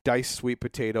instance, diced sweet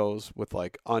potatoes with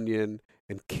like onion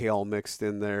and kale mixed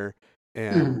in there,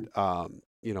 and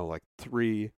like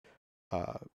 3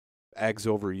 eggs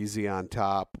over easy on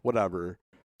top, whatever.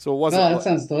 So it wasn't. Oh, that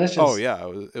sounds delicious. Oh yeah,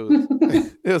 it was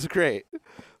it was great.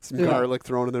 Some garlic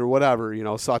thrown in there, whatever,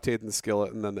 sauteed in the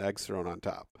skillet, and then the eggs thrown on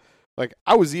top. Like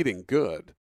I was eating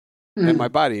good, and my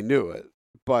body knew it,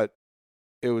 but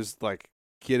it was like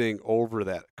getting over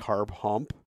that carb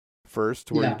hump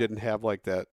first, where you didn't have like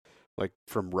that, like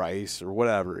from rice or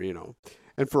whatever, you know.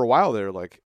 And for a while there,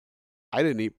 like, I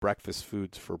didn't eat breakfast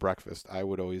foods for breakfast. I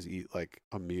would always eat like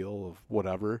a meal of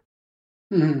whatever.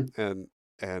 And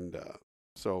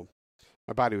so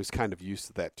my body was kind of used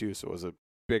to that too. So it was a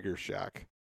bigger shock.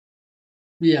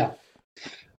 Yeah.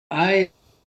 I'm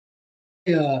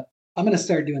going to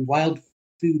start doing Wild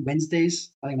Food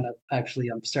Wednesdays. I'm going to actually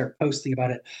start posting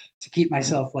about it to keep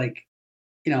myself like,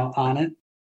 you know, on it.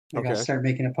 I got to start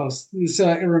making a post so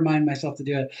I can remind myself to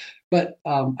do it. But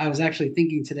I was actually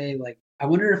thinking today, like, I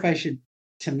wonder if I should,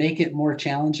 to make it more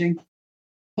challenging,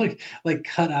 like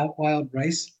cut out wild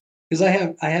rice. Because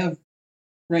I have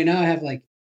right now I have like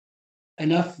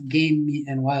enough game meat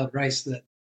and wild rice that,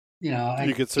 you know,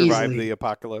 you could survive the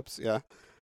apocalypse. Yeah.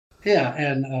 Yeah.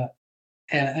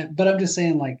 And but I'm just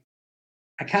saying, like,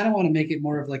 I kind of want to make it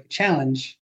more of like a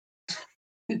challenge,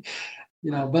 you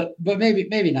know, but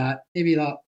maybe not. Maybe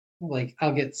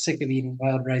I'll get sick of eating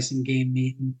wild rice and game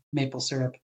meat and maple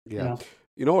syrup. Yeah.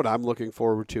 You know what I'm looking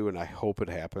forward to, and I hope it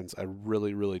happens. I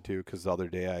really, really do, because the other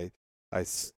day I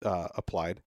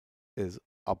applied, is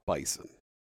a bison.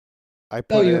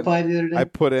 You applied the other day? I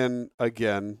put in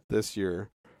again this year.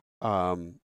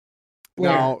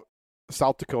 Now,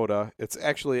 South Dakota. It's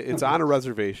on a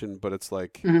reservation, but it's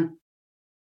like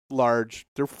large.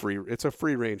 They're free. It's a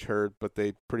free range herd, but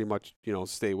they pretty much, you know,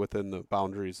 stay within the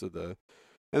boundaries of and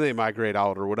they migrate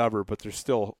out or whatever. But there's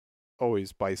still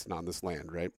always bison on this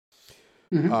land, right?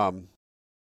 And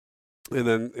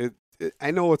then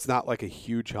I know it's not like a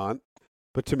huge hunt,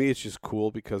 but to me it's just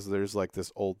cool because there's like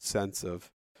this old sense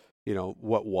of, you know,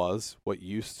 what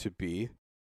used to be,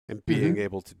 and being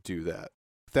able to do that,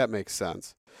 if that makes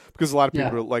sense. Because a lot of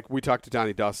people are like, we talked to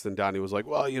Donnie Dustin. Donnie was like,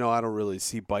 well, you know, I don't really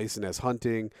see bison as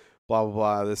hunting, blah, blah,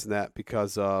 blah, this and that,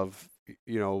 because of,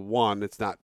 you know, one, it's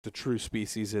not the true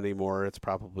species anymore. It's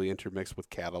probably intermixed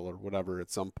with cattle or whatever at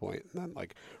some point, and then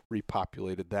like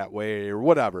repopulated that way or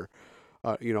whatever,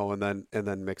 you know, and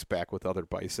then mixed back with other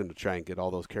bison to try and get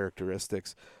all those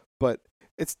characteristics. But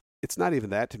it's not even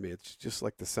that to me. It's just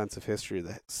like the sense of history,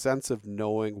 the sense of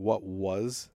knowing what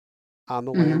was on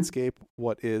the landscape,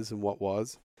 what is and what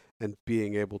was, and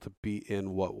being able to be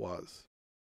in what was.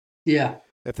 Yeah.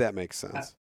 If that makes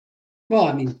sense. Well,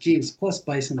 I mean, geez, plus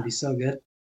bison would be so good.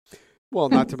 Well,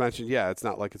 not to mention, it's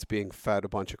not like it's being fed a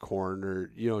bunch of corn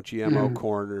or, you know, GMO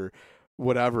corn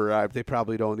whatever. They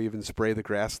probably don't even spray the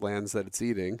grasslands that it's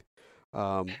eating.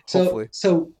 Hopefully.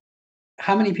 So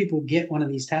how many people get one of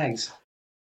these tags?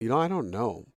 You know, I don't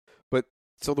know. But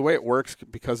so the way it works,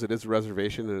 because it is a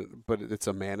reservation, but it's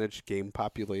a managed game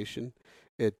population,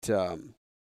 it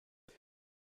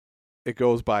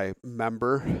goes by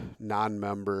member,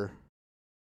 non-member,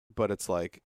 but it's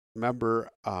like member,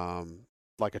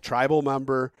 like a tribal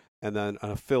member, and then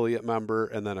an affiliate member,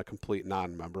 and then a complete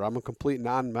non-member. I'm a complete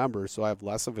non-member, so I have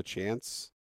less of a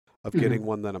chance of getting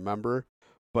one than a member.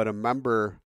 But a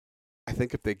member, I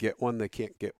think if they get one, they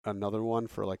can't get another one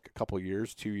for like a couple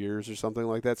years, 2 years or something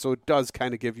like that. So it does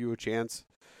kind of give you a chance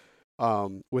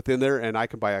within there, and I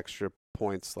can buy extra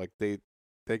points. Like they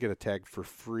get a tag for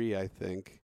free, I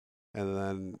think. And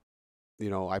then, you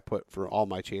know, I put for all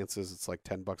my chances, it's like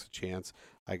 $10 a chance.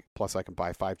 Plus I can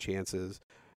buy 5 chances,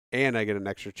 and I get an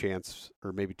extra chance,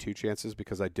 or maybe 2 chances,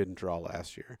 because I didn't draw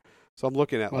last year. So I'm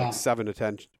looking at like 7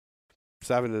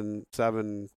 and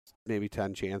 7, maybe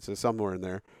 10 chances, somewhere in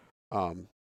there,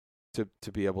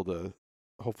 to be able to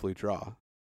hopefully draw.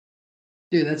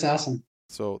 Dude, that's awesome.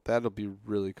 So that'll be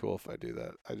really cool if I do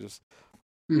that. I just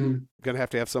gonna have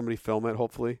to have somebody film it,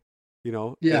 hopefully, you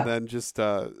know, and then just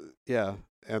and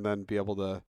then be able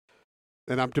to.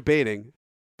 And I'm debating,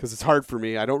 because it's hard for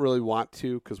me. I don't really want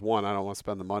to, because one, I don't want to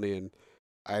spend the money, and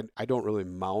I don't really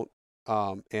mount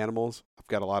animals. I've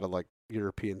got a lot of like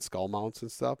European skull mounts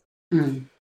and stuff. I'm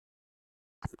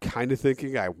kind of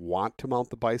thinking I want to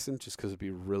mount the bison just because it'd be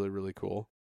really, really cool.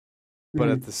 But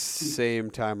at the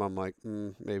same time, I'm like,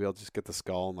 maybe I'll just get the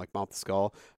skull and like mount the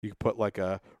skull. You can put like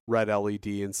a red LED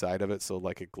inside of it, so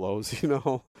like it glows, you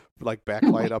know, like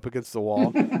backlight up against the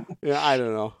wall. Yeah, I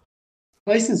don't know.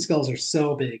 Bison skulls are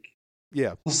so big.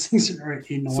 Yeah, those things are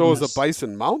enormous. So is a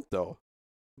bison mount, though.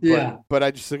 Yeah, but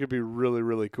I just think it'd be really,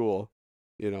 really cool.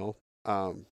 You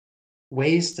know,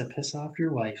 ways to piss off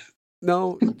your wife.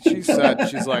 No, she said,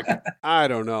 she's like, I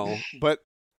don't know, but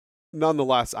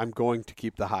nonetheless, I'm going to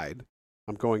keep the hide.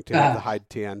 I'm going to have the hide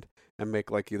tanned and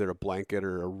make like either a blanket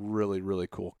or a really, really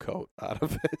cool coat out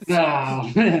of it.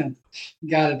 Oh man,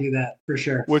 got to do that for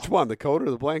sure. Which one, the coat or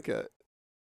the blanket?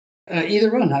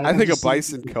 Either one. I think a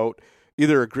bison coat,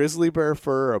 either a grizzly bear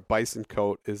fur or a bison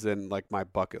coat, is in like my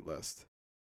bucket list.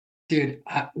 Dude,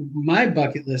 my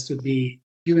bucket list would be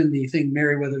doing the thing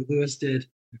Meriwether Lewis did,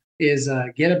 is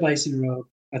get a bison robe,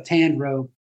 a tanned robe,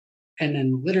 and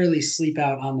then literally sleep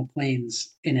out on the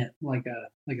plains in it like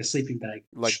a sleeping bag.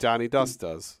 Like Johnny Dust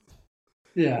does.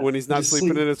 Yeah. When he's not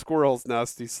sleeping in a squirrel's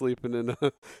nest, he's sleeping in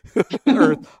a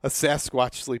or a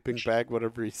Sasquatch sleeping bag,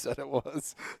 whatever he said it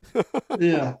was.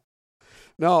 Yeah.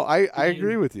 No, I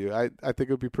agree with you. I think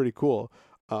it would be pretty cool.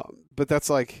 But that's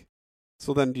like,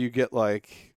 so then do you get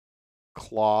like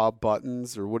claw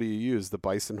buttons, or what do you use? The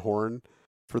bison horn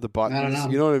for the buttons? I don't know.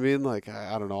 You know what I mean? Like,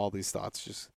 I don't know, all these thoughts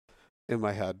just in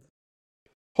my head.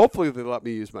 Hopefully they let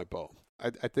me use my bow.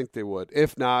 I think they would.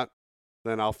 If not,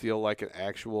 then I'll feel like an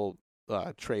actual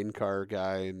train car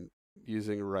guy and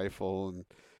using a rifle and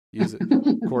use it.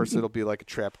 Of course, it'll be like a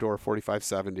trapdoor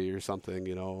 4570 or something,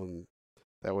 and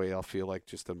that way I'll feel like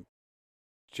just a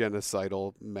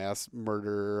genocidal mass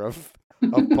murderer of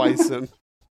bison.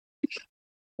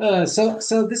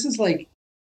 So this is like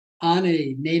on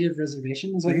a native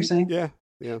reservation, is what you're saying? Yeah.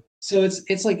 So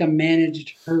it's like a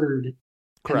managed herd.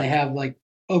 Correct. And they have like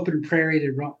open prairie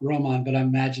to roam on, but I'm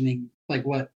imagining like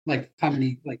how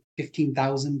many, like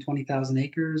 15,000, 20,000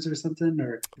 acres or something,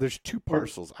 or there's 2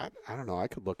 parcels. I don't know. I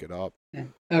could look it up. Yeah.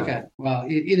 Okay. Well,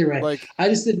 either way, like I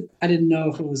didn't know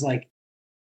if it was like,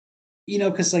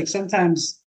 because like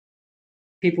sometimes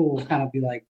people will kind of be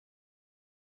like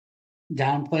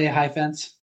downplay a high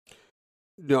fence.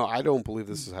 No, I don't believe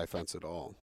this is high fence at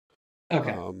all.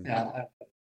 Okay.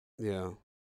 Yeah.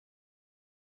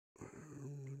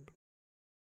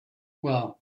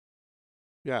 Well.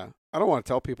 Yeah, I don't want to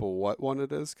tell people what one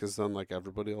it is, because then like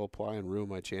everybody will apply and ruin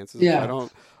my chances if I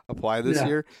don't apply this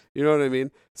year. You know what I mean?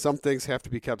 Some things have to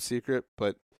be kept secret,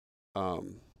 but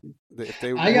if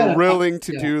they were willing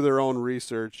to do their own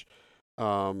research,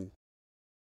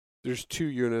 there's 2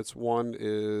 units. One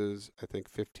is, I think,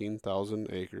 15,000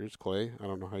 acres, Clay. I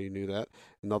don't know how you knew that.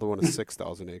 Another one is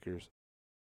 6,000 acres.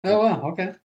 Oh, wow.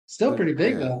 Okay. Still pretty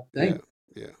big, though. Dang.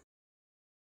 Yeah.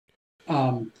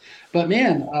 But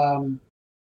man,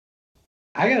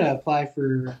 I gotta apply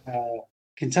for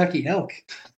Kentucky elk.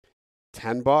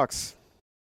 $10.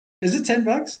 Is it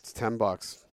 $10? It's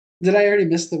 $10. Did I already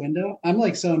miss the window? I'm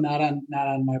like so not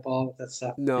on my ball with that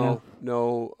stuff. No.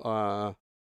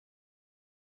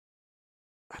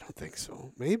 I don't think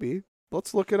so. Maybe.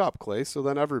 Let's look it up, Clay, so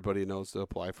then everybody knows to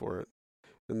apply for it.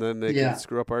 And then they can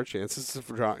screw up our chances of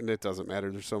drawing. It doesn't matter.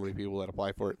 There's so many people that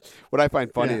apply for it. What I find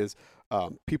funny is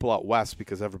people out west,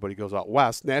 because everybody goes out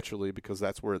west naturally, because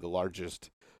that's where the largest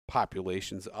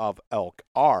populations of elk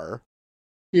are.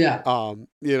 Yeah.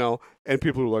 And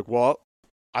people are like, well,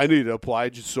 I need to apply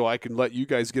just so I can let you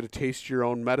guys get a taste of your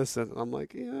own medicine. And I'm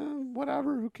like, yeah,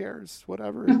 whatever. Who cares?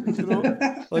 Whatever.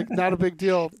 Like, not a big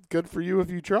deal. Good for you if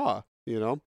you draw,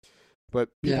 But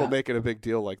people make it a big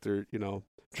deal, like they're,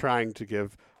 trying to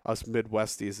give us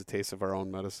Midwesties a taste of our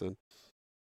own medicine.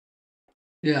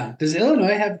 Yeah. Does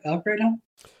Illinois have elk right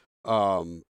now?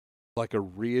 Like a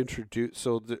reintroduce.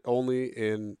 So only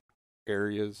in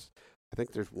areas. I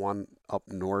think there's one up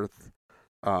north,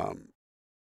 and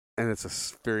it's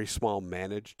a very small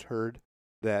managed herd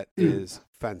that is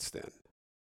fenced in.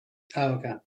 Oh,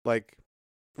 okay. Like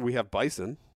we have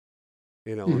bison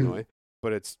in Illinois,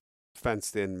 but it's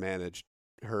fenced in managed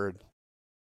herd.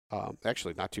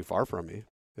 Actually, not too far from me.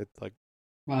 It's like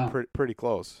pretty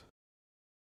close.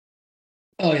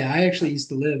 Oh yeah, I actually used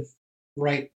to live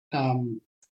right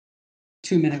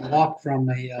 2-minute walk from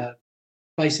a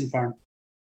bison farm.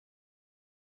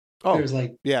 Oh, there's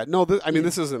like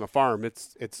this isn't a farm.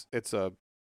 It's the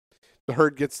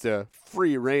herd gets to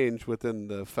free range within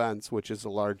the fence, which is a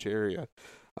large area.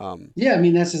 That's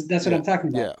what I'm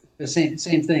talking about. Yeah, the same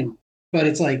thing, but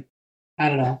it's like, I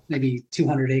don't know, maybe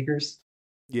 200 acres.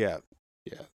 Yeah.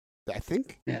 I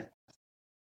think. Yeah.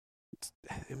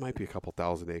 It might be a couple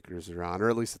thousand acres around, or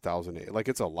at least 1,000 acres. Like,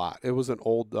 it's a lot. It was an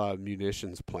old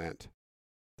munitions plant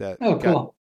that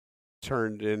got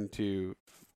turned into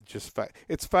just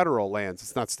it's federal lands.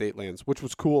 It's not state lands, which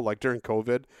was cool. Like during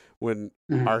COVID, when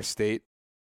our state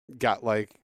got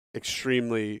like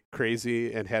extremely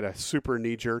crazy and had a super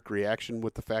knee-jerk reaction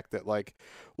with the fact that, like,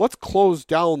 let's close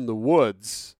down the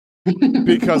woods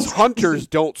because hunters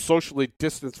don't socially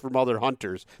distance from other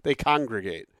hunters. They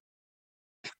congregate.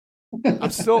 I'm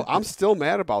still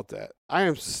mad about that. I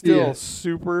am still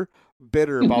super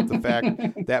bitter about the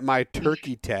fact that my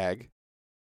turkey tag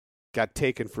got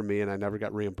taken from me and I never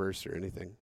got reimbursed or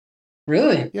anything.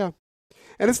 Really? Yeah.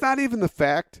 And it's not even the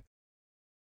fact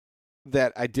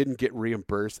that I didn't get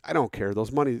reimbursed. I don't care.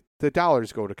 The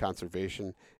dollars go to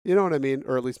conservation. You know what I mean?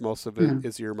 Or at least most of it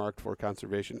is earmarked for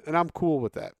conservation. And I'm cool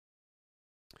with that.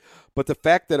 But the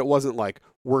fact that it wasn't like,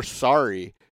 we're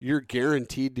sorry, you're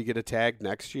guaranteed to get a tag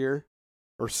next year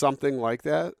or something like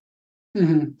that,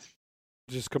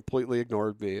 just completely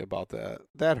ignored me about that.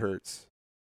 That hurts.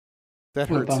 That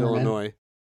hurts bummer, Illinois. Man.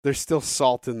 There's still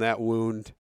salt in that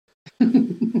wound.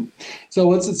 So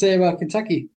what's it say about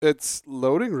Kentucky? It's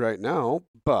loading right now,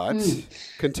 but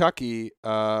Kentucky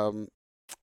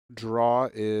draw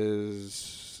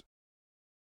is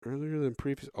earlier than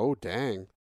previous. Oh, dang.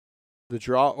 The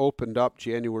draw opened up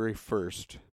January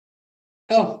 1st.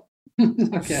 Oh,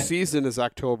 okay. Season is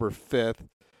October 5th.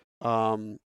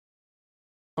 Oh,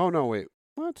 no, wait.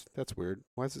 What? That's weird.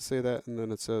 Why does it say that? And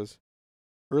then it says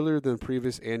earlier than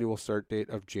previous annual start date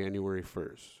of January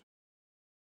 1st.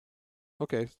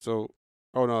 Okay, so,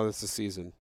 oh no, this is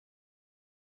season.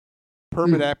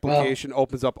 Permit application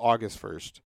opens up August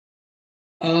 1st.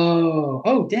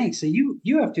 Oh, dang. So you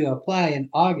have to apply in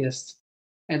August,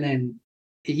 and then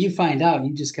you find out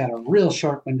you just got a real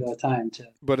short window of time to.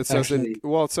 But it says it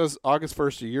says August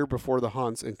 1st, a year before the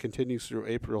hunts, and continues through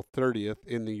April 30th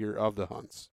in the year of the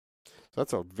hunts. So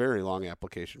that's a very long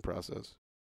application process.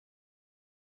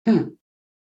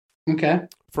 Okay.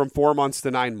 From 4 months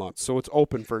to 9 months. So it's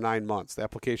open for 9 months. The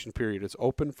application period is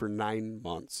open for 9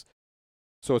 months.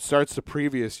 So it starts the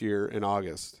previous year in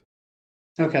August.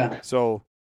 Okay. So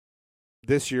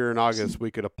this year in August,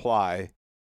 we could apply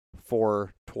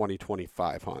for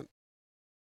 2025 hunt.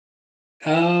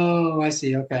 Oh, I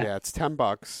see. Okay. Yeah, it's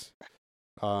 $10.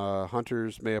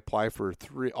 Hunters may apply for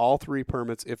all three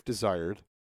permits if desired.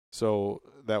 So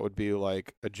that would be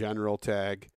like a general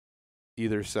tag,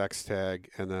 either sex tag,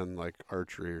 and then like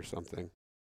archery or something.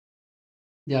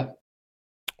 Yeah.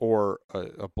 Or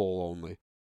a bull only.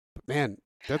 But man,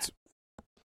 that's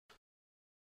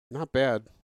not bad.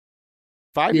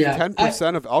 5 to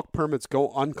 10% of elk permits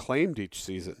go unclaimed each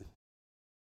season.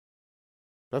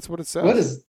 That's what it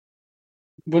says.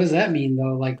 What does that mean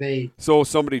though? Like So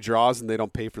somebody draws and they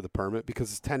don't pay for the permit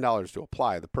because it's $10 to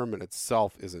apply. The permit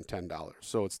itself isn't $10.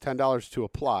 So it's $10 to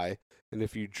apply, and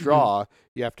if you draw,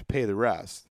 you have to pay the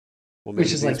rest. Well,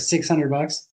 which is like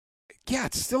 $600. Yeah,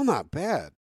 it's still not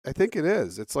bad. I think it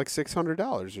is. It's like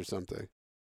 $600 or something.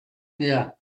 Yeah.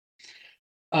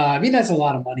 I mean, that's a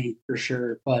lot of money for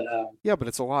sure, but yeah, but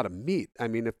it's a lot of meat. I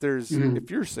mean,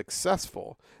 if you're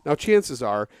successful, now chances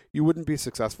are you wouldn't be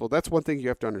successful. That's one thing you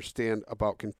have to understand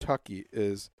about Kentucky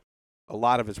is a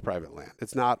lot of it's private land.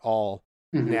 It's not all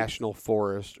national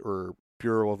forest or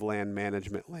Bureau of Land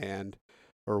Management land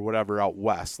or whatever out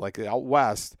west. Like out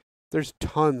west, there's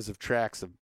tons of tracts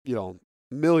of,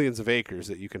 millions of acres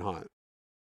that you can hunt.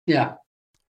 Yeah.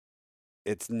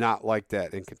 It's not like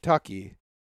that in Kentucky.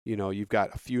 You've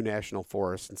got a few national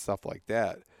forests and stuff like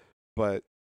that. But,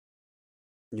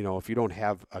 if you don't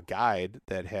have a guide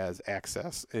that has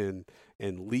access and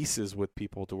leases with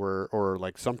people to where, or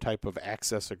like some type of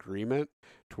access agreement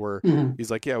to where he's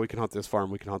like, yeah, we can hunt this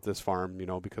farm,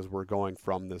 because we're going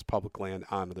from this public land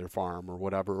onto their farm or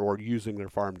whatever, or using their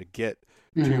farm to get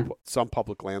to some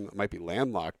public land that might be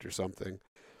landlocked or something.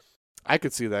 I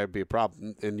could see that would be a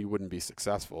problem, and you wouldn't be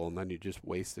successful, and then you just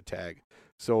waste a tag.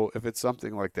 So if it's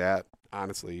something like that,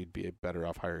 honestly, you'd be better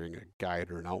off hiring a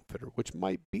guide or an outfitter, which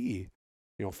might be,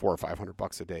 $400 or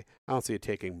 $500 a day. I don't see it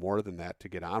taking more than that to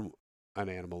get on an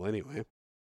animal anyway.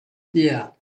 Yeah.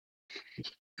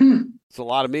 It's a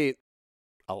lot of meat.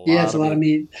 It's a lot of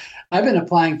meat. I've been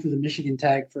applying for the Michigan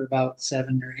tag for about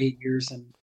 7 or 8 years,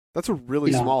 and that's a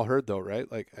really small herd, though,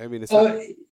 right? Like, I mean, it's.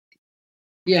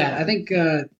 Yeah, I think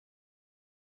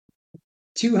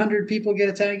 200 people get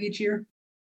a tag each year.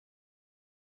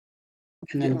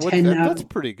 And then 10 that's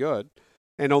pretty good.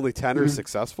 And only 10 are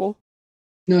successful?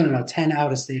 No. 10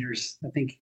 out-of-staters. I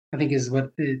think is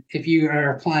what, if you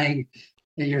are applying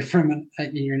and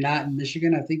you're not in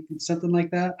Michigan, I think it's something like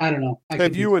that. I don't know.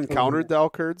 Have you encountered the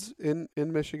elk herds in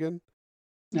Michigan?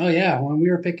 Oh yeah. When we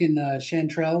were picking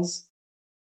chanterelles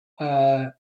a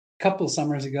couple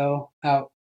summers ago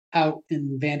out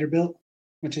in Vanderbilt,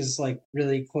 which is like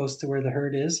really close to where the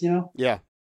herd is, Yeah.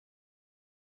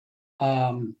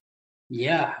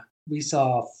 Yeah, we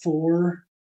saw 4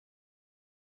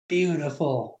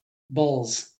 beautiful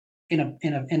bulls in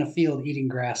a field eating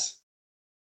grass.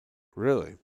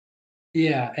 Really?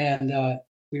 Yeah, and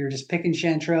we were just picking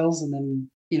chanterelles, and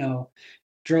then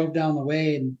drove down the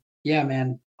way, and yeah,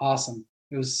 man, awesome.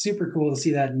 It was super cool to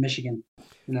see that in Michigan.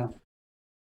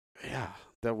 Yeah,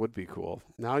 that would be cool.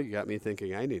 Now you got me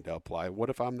thinking I need to apply. What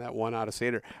if I'm that one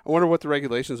out-of-stater? I wonder what the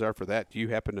regulations are for that. Do you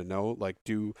happen to know? Like,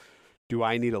 do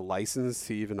I need a license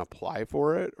to even apply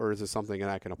for it, or is it something that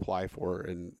I can apply for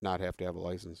and not have to have a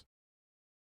license?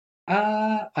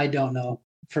 I don't know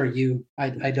for you. I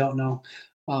don't know.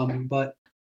 But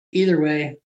either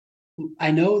way,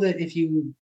 I know that if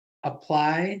you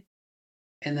apply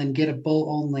and then get a bull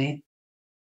only,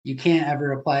 you can't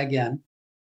ever apply again.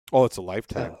 Oh, it's a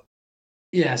lifetime.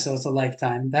 So it's a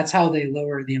lifetime. That's how they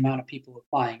lower the amount of people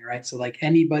applying, right? So like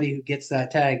anybody who gets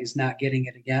that tag is not getting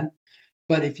it again.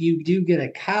 But if you do get a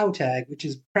cow tag, which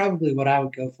is probably what I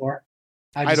would go for.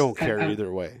 I don't care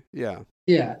either way. Yeah.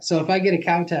 Yeah. So if I get a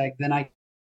cow tag, then I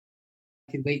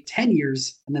can wait 10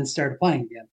 years and then start applying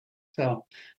again. So,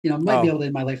 might be able to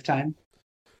in my lifetime,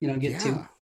 get two.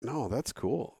 No, that's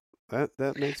cool.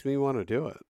 That makes me want to do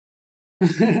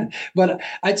it. But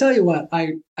I tell you what,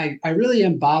 I really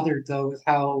am bothered though with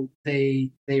how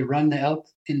they run the elk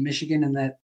in Michigan, and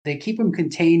that they keep them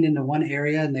contained into one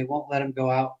area and they won't let them go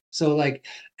out. So like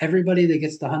everybody that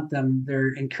gets to hunt them,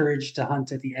 they're encouraged to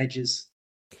hunt at the edges.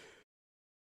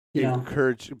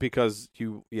 Encouraged because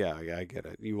I get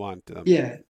it. You want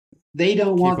they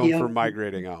don't want them the elk from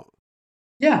migrating out.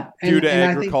 Yeah, due to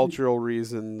agricultural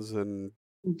reasons and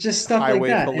just stuff highway like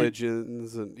that.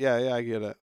 collisions and I get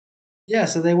it. Yeah,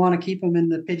 so they want to keep them in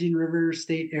the Pigeon River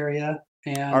State area.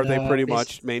 And are they pretty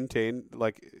much maintained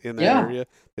like in that area?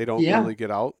 They don't really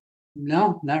get out?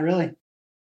 No, not really.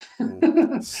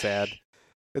 Sad.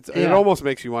 It almost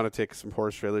makes you want to take some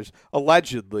horse trailers.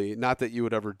 Allegedly, not that you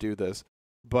would ever do this,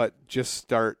 but just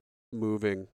start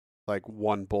moving like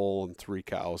one bull and 3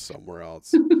 cows somewhere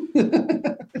else.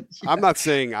 I'm not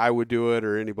saying I would do it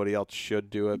or anybody else should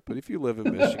do it, but if you live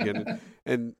in Michigan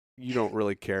and you don't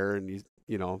really care and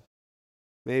you know,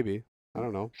 maybe. I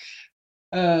don't know.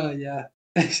 Yeah.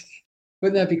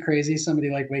 Wouldn't that be crazy? Somebody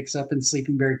like wakes up in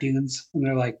Sleeping Bear Dunes and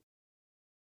they're like,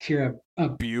 hear a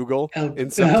bugle in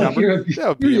September. That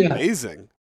would be amazing.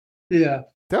 Yeah.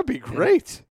 That'd be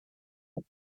great.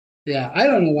 Yeah. I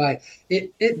don't know why.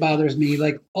 It bothers me.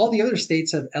 Like all the other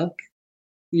states have elk,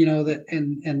 that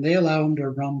and they allow them to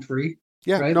roam free.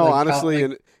 Yeah. Right? No, like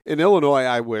honestly, in Illinois,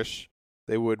 I wish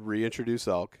they would reintroduce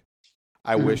elk.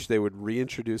 I wish they would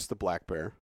reintroduce the black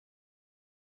bear.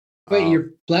 Wait,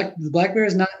 the black bear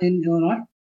is not in Illinois?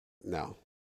 No.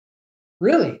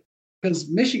 Really? Because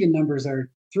Michigan numbers are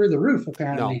through the roof,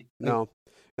 apparently. No,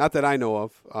 not that I know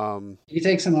of. You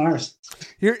take some of ours.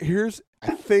 Here's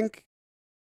I think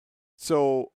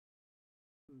so.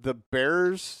 The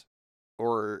bears,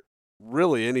 or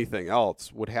really anything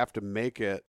else, would have to make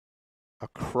it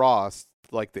across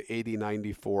like the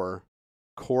 80-94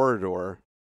 corridor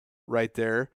right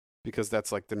there, because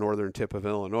that's like the northern tip of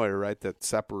Illinois, right? That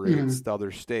separates the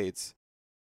other states.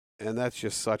 And that's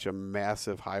just such a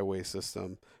massive highway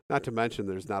system. Not to mention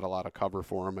there's not a lot of cover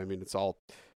for them. I mean, it's all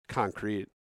concrete.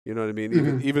 You know what I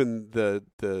mean? Even the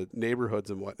neighborhoods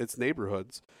and it's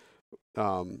neighborhoods.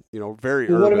 Very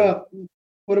urban.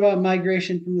 What about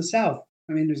migration from the south?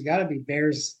 I mean, there's got to be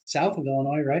bears south of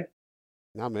Illinois, right?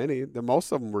 Not many.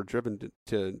 Most of them were driven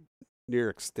to near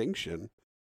extinction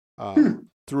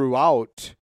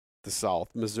throughout the South.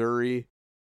 Missouri,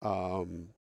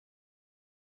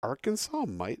 Arkansas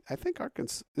might. I think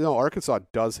Arkansas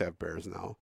does have bears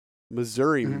now.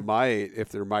 Missouri might if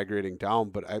they're migrating down,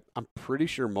 but I'm pretty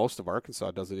sure most of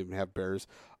Arkansas doesn't even have bears,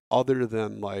 other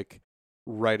than like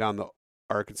right on the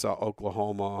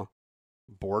Arkansas-Oklahoma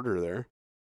border there.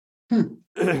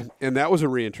 And that was a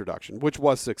reintroduction, which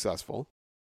was successful.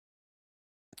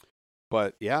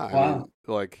 But yeah, I mean,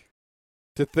 like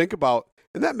to think about,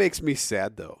 and that makes me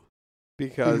sad though,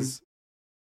 because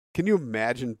can you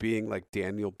imagine being like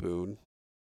Daniel Boone?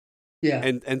 Yeah.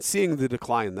 And seeing the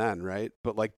decline then, right?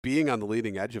 But like being on the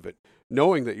leading edge of it,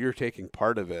 knowing that you're taking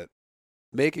part of it,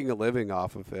 making a living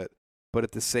off of it, but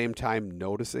at the same time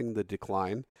noticing the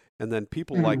decline. And then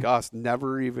people like us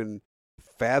never even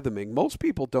fathoming. Most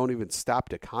people don't even stop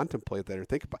to contemplate that or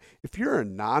think about it. If you're a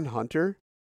non-hunter,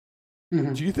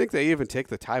 do you think they even take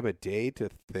the time of day to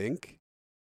think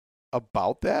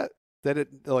about that? That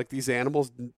it like these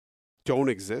animals don't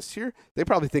exist here? They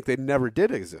probably think they never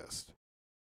did exist.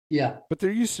 Yeah. But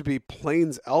there used to be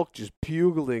plains elk just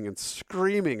bugling and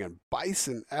screaming and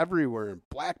bison everywhere and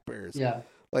black bears. Yeah.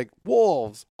 Like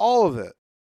wolves, all of it.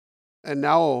 And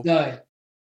now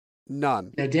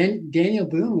none. Yeah, Daniel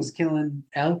Boone was killing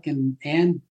elk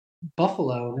and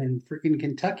buffalo in freaking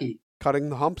Kentucky. Cutting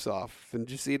the humps off and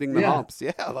just eating the humps.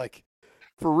 Yeah, like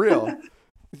for real.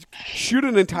 Shoot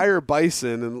an entire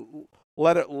bison and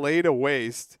let it lay to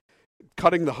waste,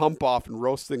 cutting the hump off and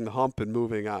roasting the hump and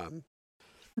moving on.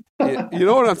 You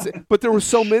know what I'm saying? But there were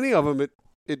so many of them,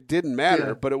 it didn't matter.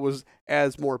 Yeah. But it was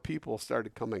as more people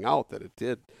started coming out that it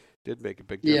did make a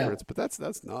big difference. But that's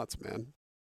nuts, man.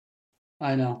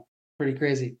 I know. pretty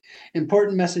crazy.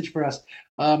 Important message for us.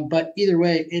 But either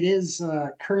way, it is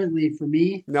currently for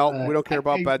me. No, we don't care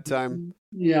about bedtime.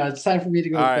 Yeah, it's time for me to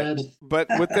go to bed. But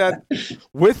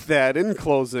with that, in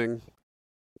closing,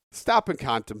 stop and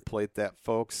contemplate that,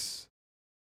 folks.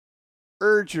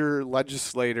 Urge your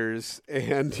legislators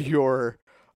and your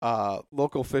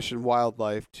local fish and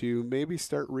wildlife to maybe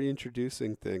start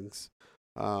reintroducing things,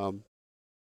 so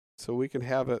we can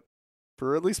have it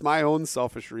for at least my own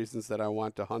selfish reasons that I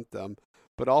want to hunt them,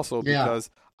 but also because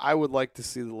I would like to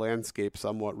see the landscape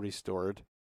somewhat restored,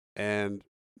 and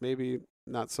maybe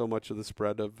not so much of the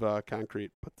spread of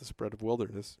concrete, but the spread of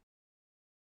wilderness.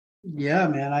 Yeah,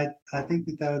 man, I think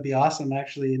that would be awesome,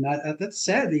 actually. And that's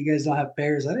sad that you guys don't have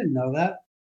bears. I didn't know that.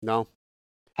 No.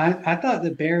 I thought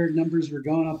the bear numbers were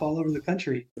going up all over the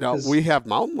country. No, we have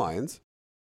mountain lions.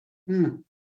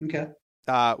 Okay.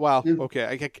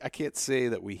 Okay. I can't say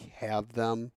that we have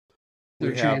them.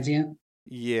 They're transient?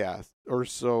 Yeah, or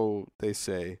so they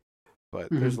say. But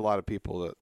there's a lot of people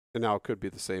that, and now it could be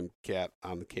the same cat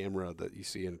on the camera that you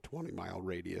see in a 20-mile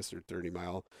radius or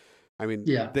 30-mile. I mean,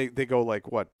 they go like,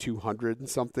 200 and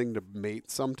something to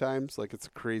mate sometimes? Like, it's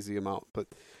a crazy amount. But,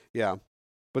 yeah.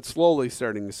 But slowly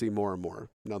starting to see more and more,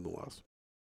 nonetheless.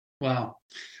 Wow.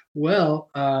 Well,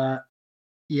 that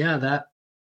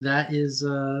is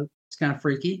it's kind of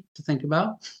freaky to think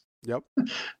about. Yep.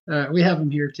 We have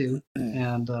them here too,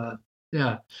 and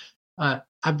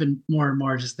I've been more and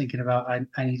more just thinking about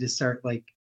I need to start like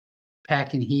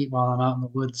packing heat while I'm out in the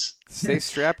woods. Stay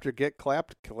strapped or get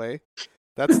clapped, Clay.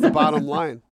 That's the bottom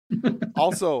line.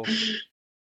 Also,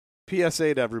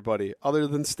 PSA to everybody, other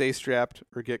than stay strapped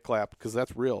or get clapped, because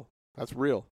that's real. That's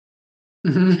real.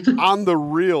 On the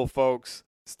real, folks.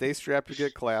 Stay strapped or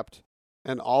get clapped.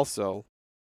 And also,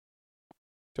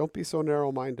 don't be so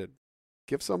narrow-minded.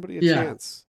 Give somebody a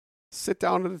chance. Sit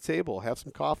down at a table, have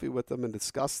some coffee with them, and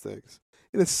discuss things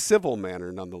in a civil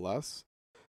manner, nonetheless.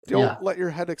 Don't let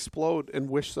your head explode and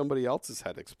wish somebody else's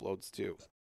head explodes, too.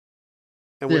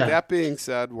 And with that being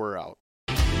said, we're out.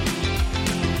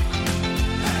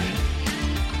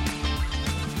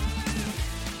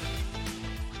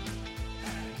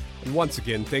 And once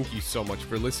again, thank you so much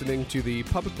for listening to the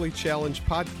Publicly Challenged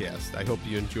podcast. I hope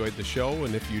you enjoyed the show,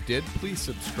 and if you did, please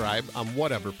subscribe on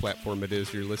whatever platform it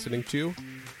is you're listening to.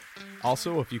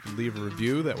 Also, if you could leave a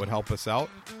review, that would help us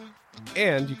out.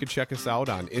 And you can check us out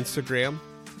on Instagram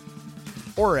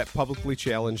or at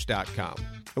publiclychallenged.com.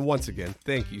 And once again,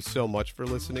 thank you so much for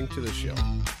listening to the show.